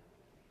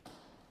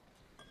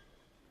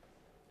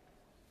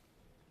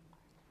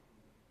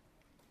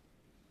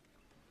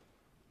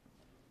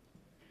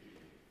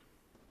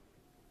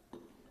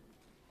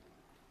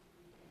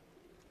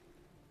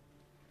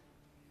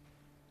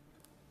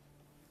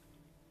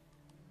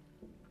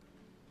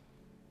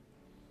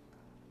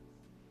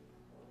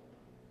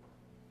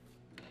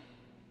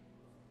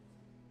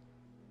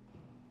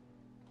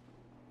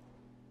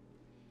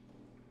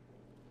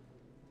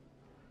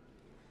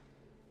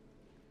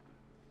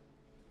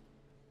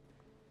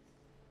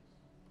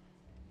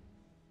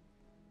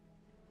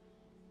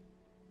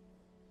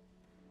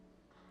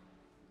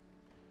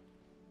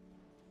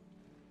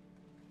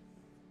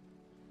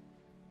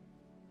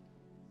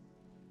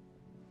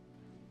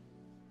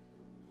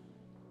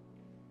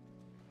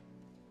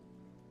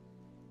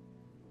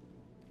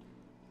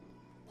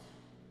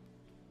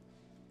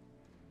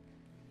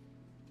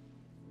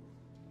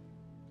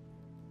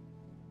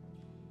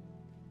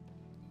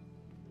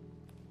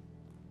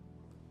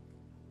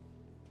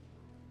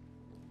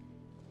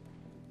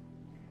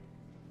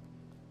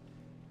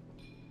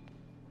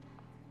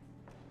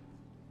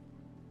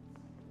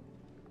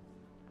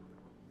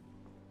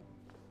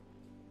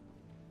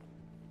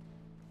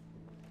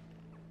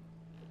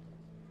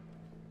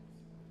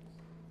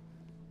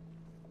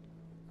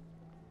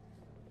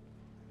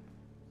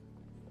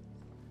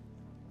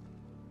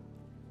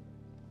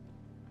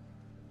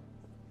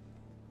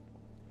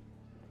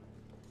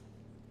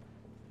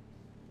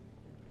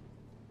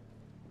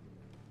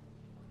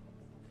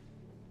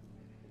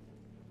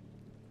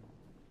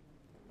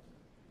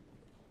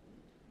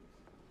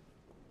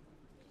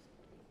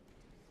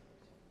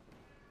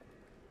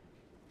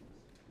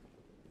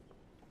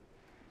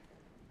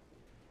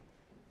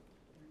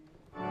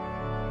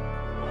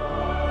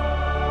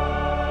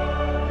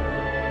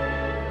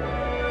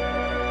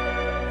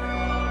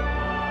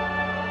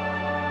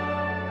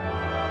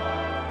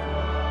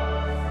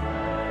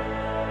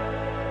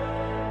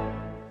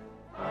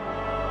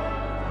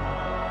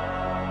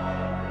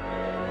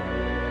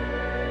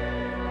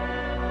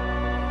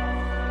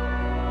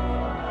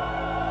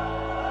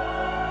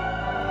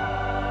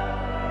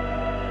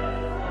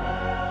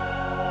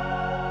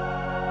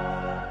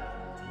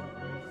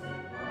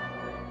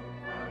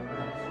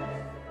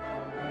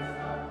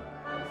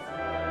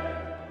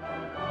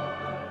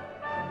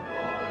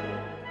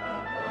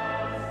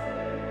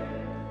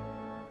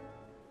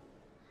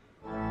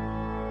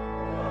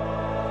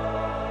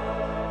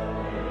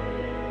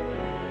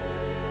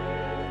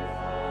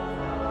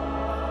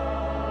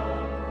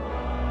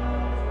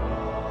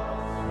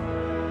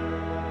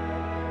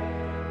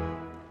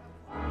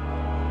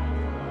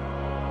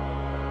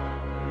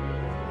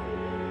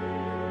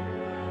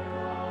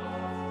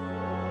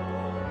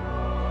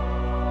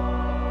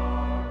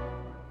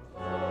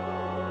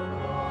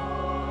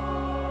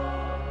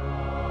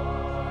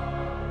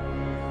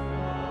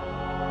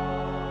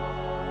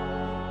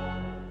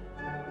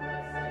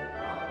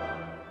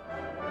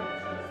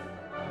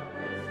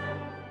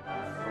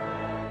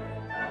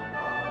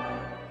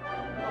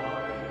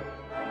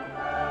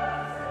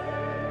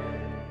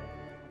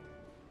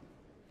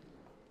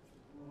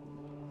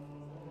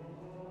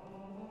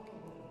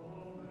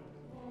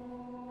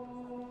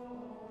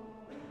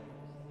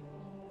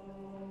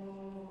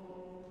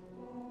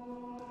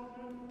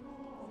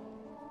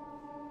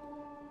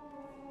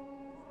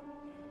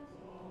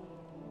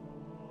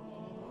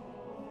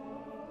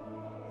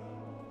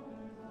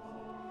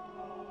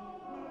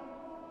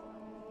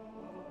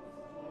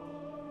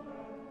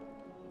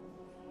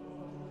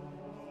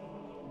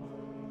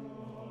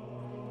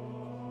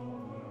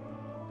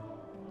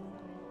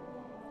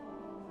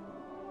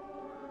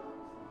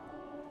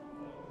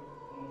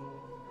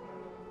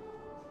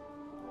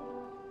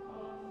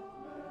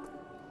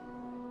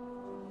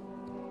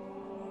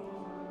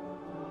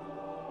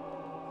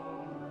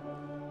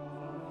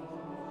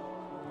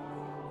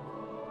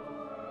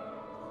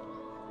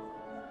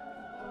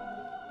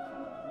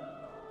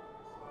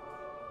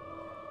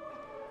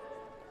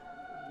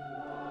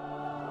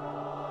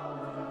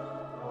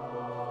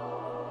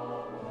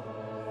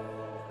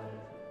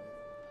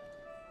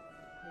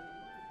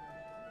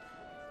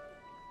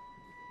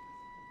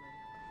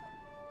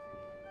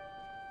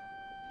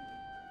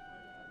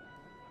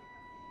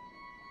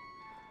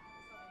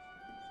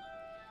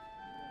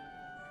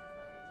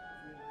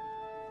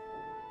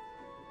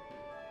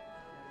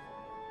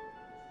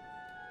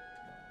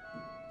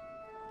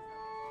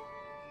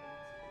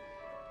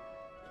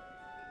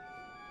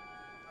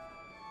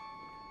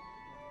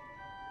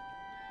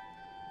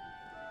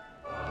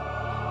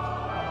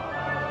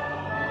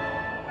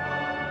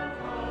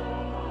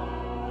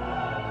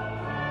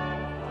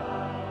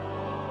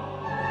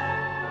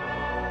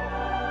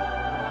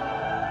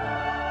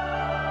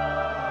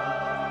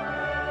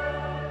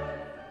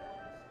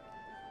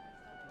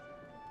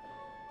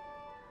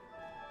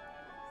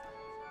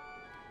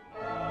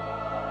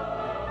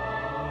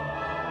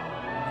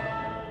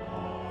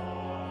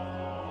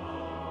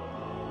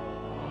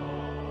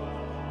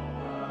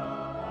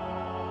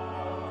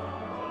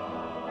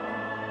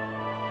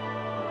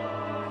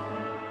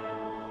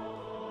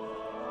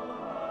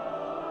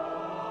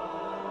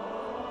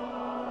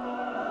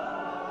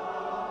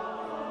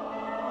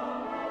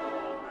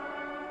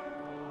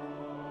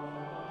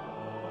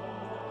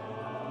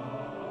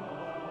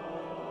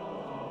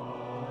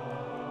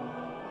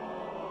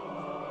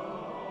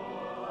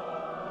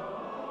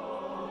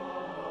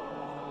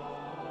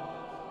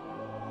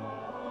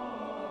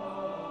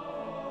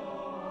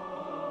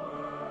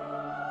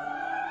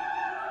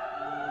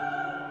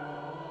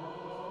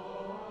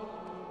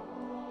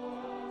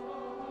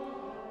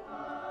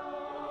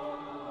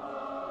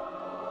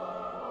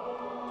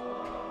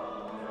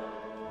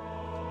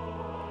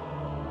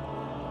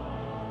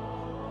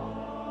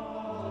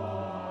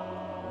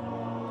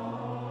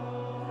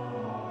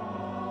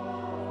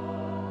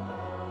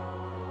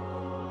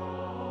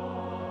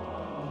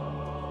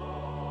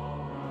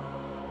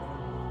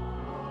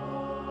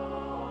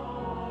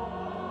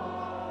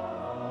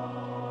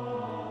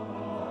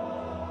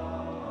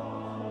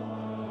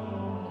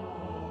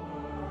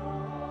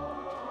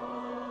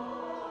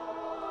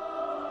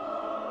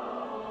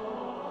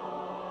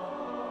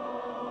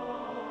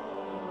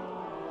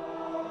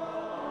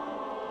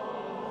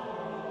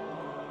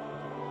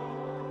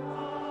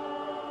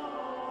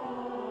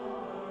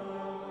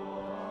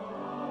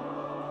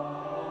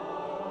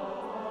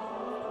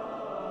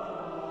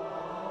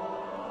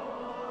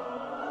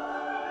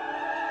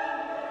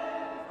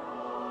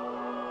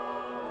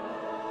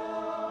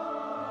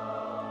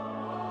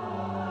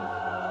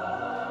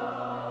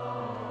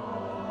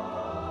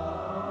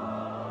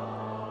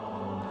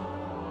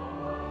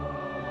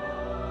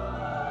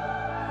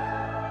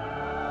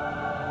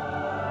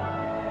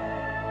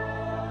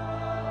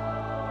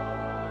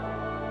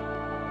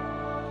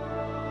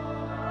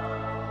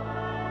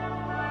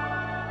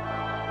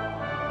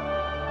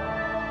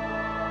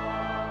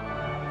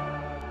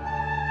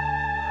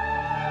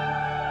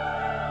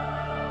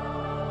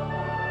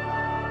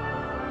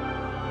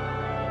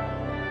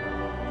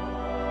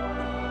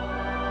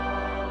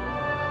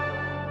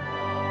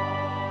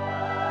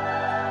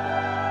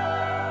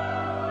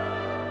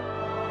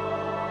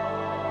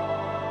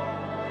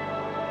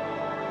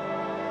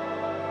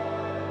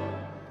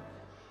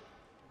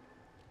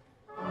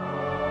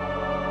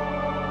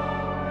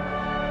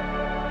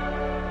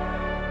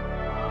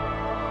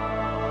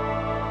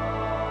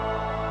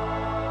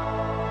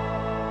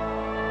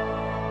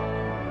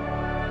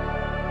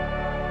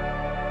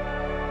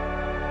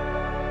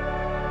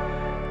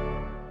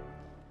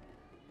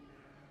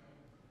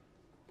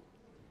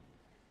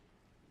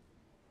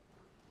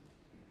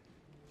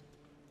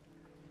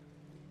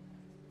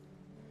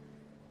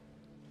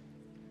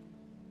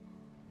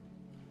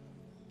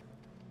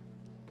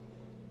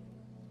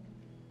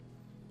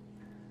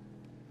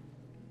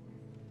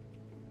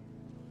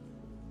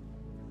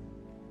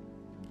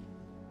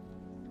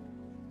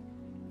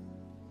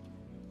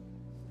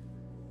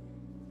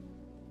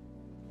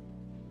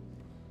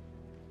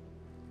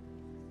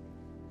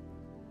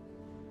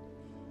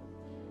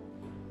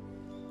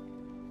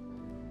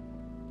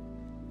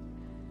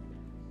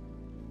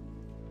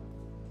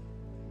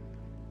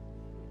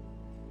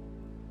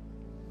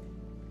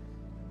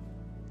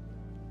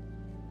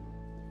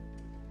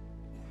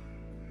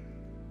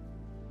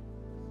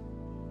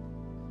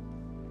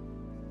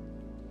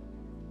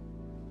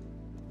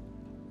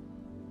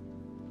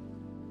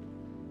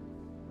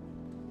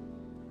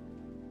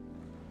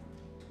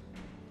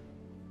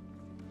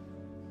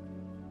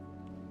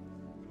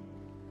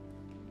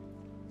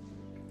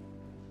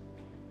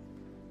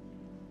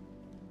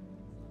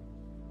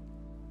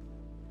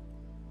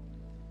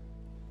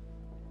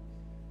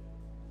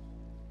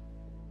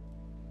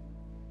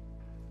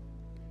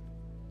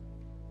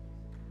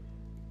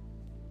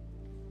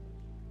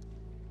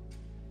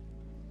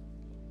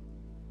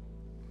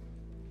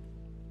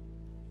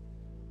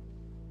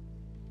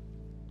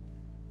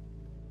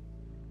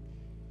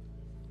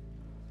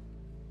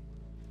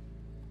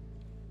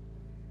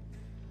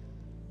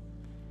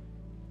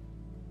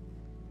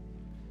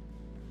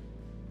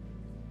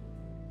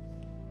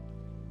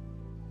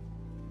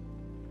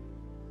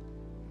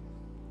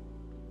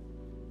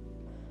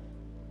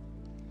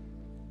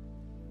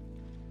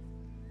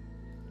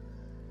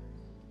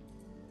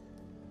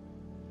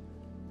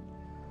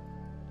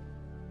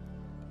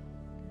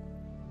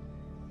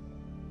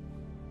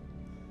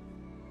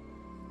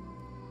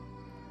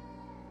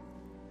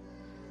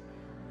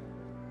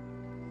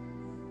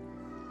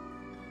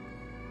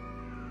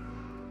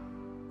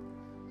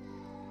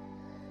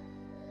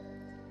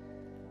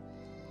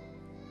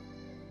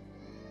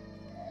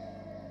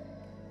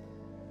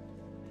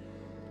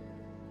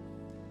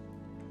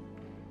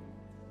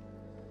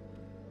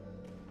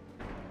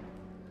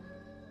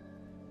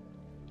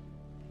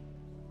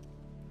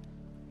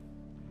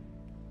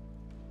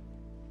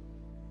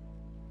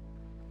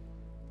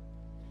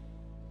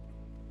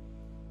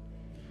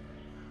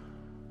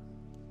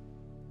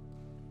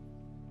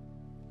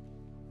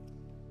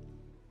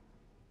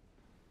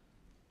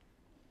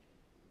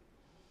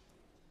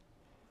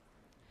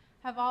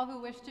 Have all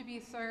who wish to be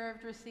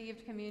served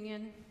received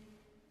communion?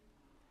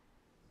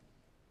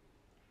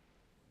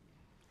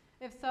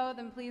 If so,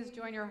 then please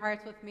join your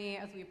hearts with me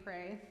as we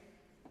pray.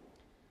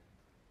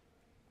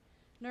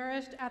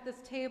 Nourished at this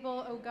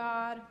table, O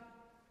God,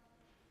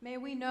 may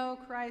we know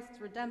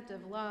Christ's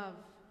redemptive love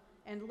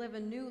and live a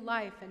new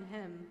life in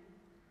him.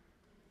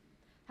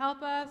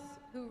 Help us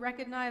who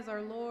recognize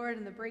our Lord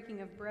in the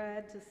breaking of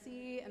bread to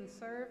see and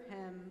serve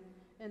him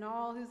in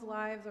all whose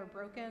lives are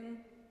broken.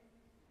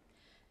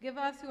 Give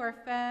us who are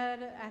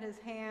fed at his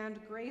hand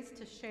grace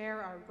to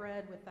share our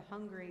bread with the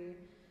hungry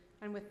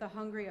and with the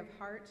hungry of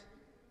heart.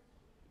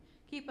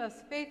 Keep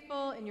us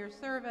faithful in your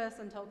service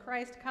until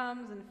Christ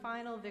comes in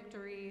final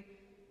victory,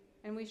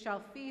 and we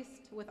shall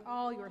feast with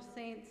all your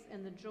saints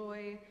in the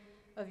joy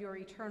of your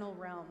eternal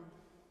realm.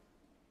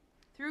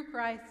 Through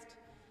Christ,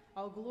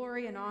 all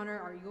glory and honor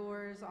are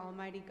yours,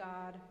 Almighty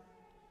God,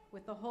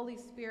 with the Holy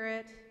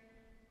Spirit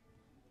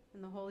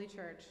and the Holy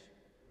Church,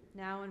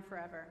 now and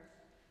forever.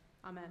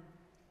 Amen.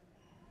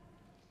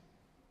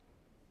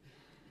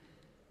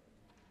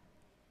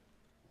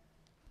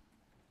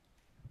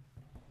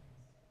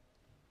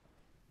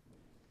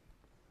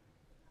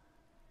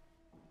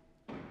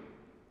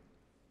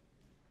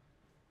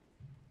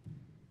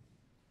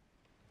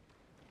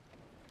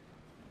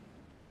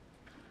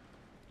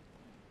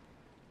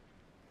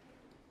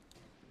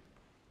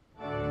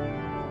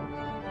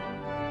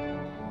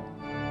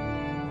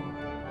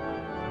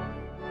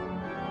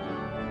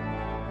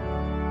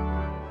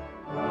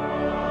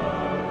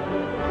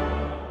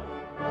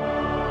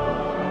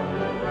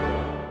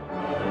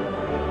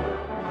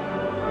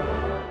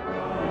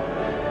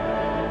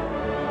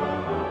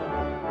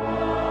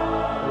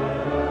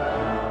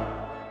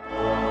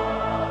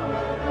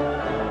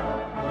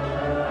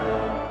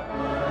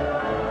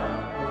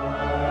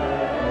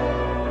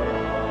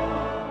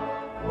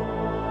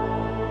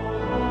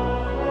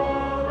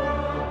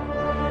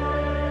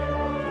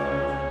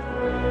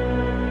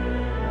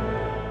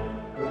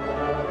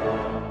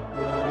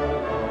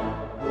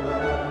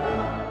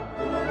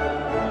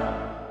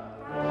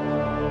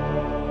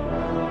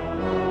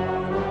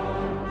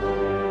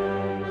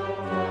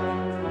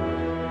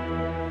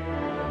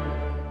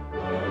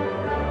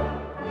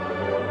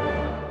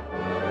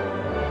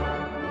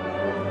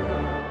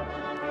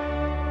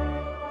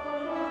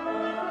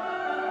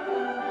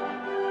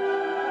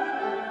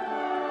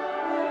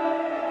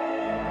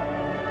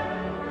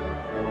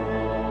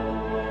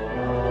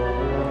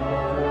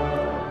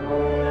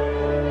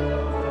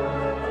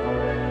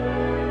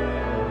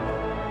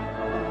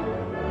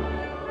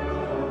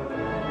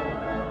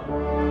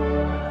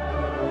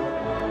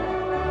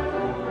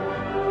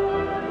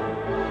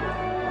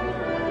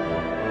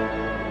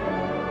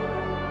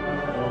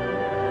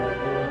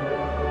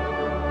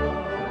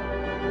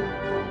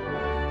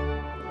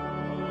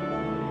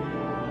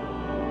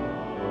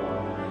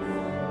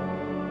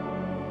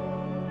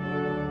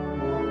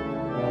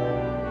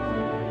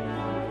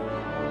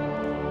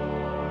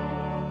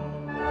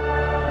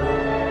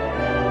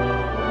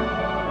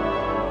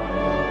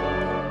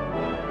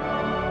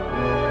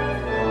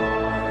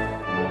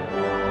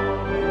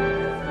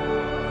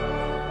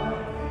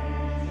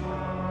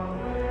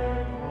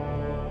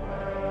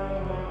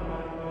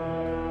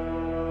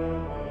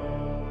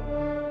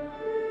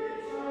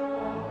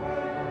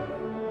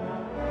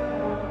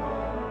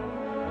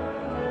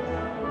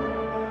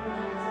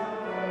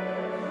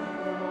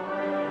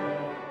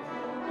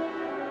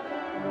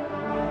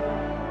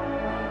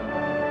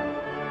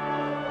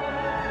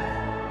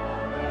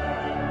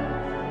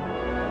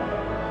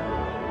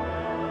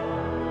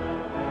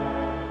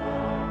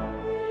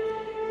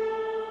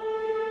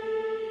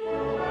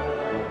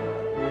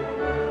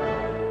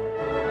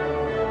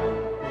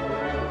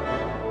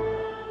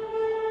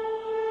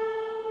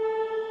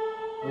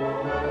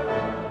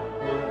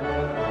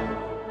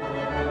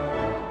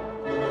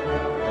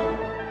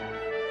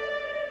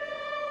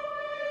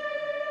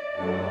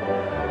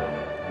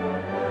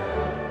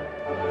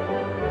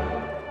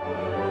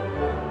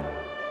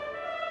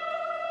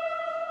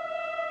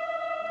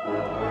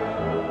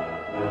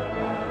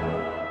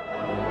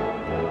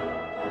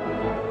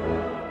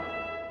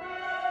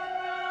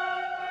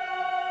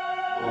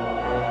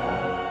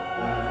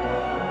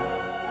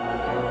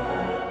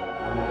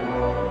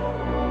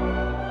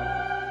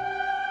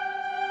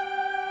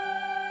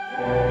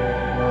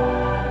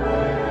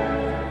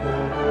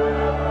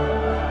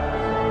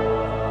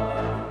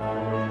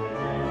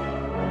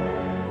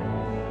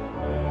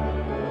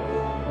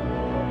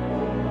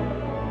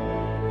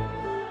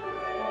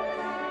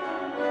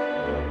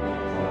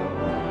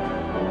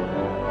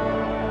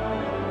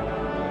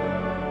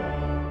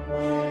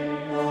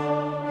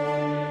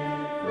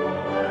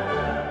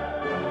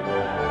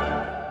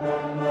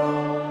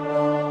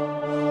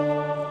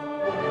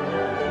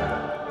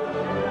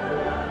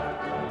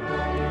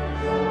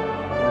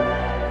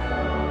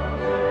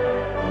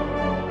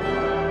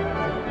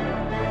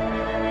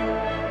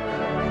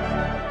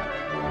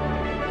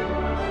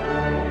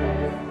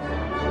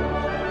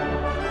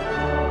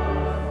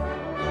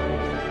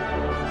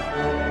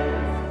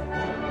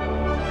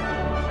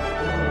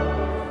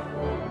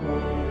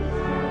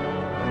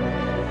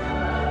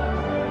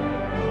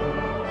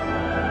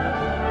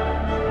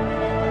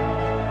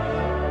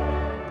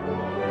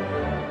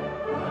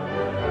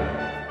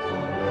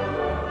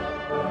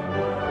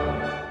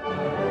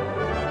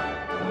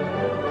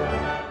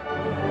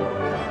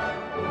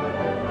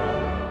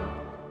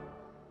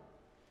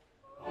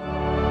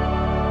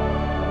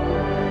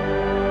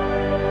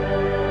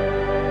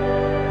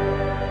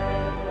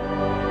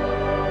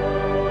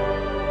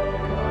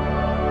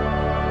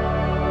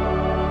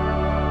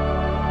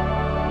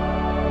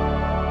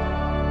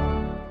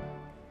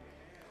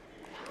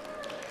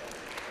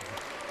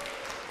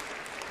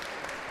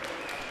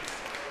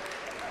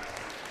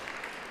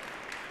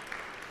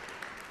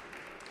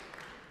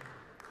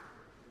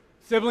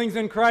 Siblings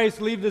in Christ,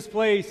 leave this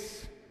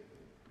place.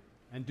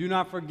 And do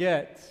not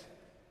forget,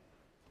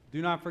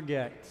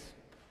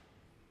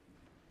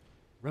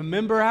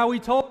 remember how he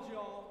told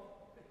y'all.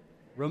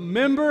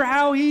 Remember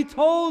how he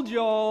told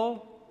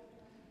y'all.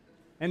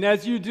 And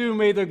as you do,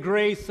 may the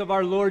grace of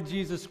our Lord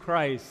Jesus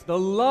Christ, the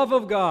love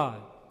of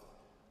God,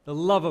 and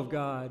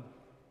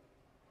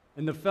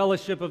the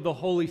fellowship of the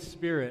Holy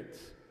Spirit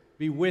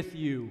be with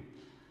you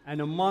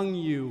and among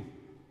you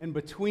and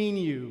between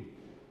you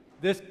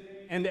this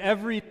and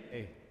every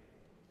day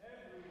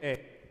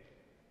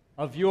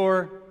of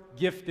your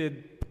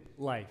gifted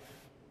life.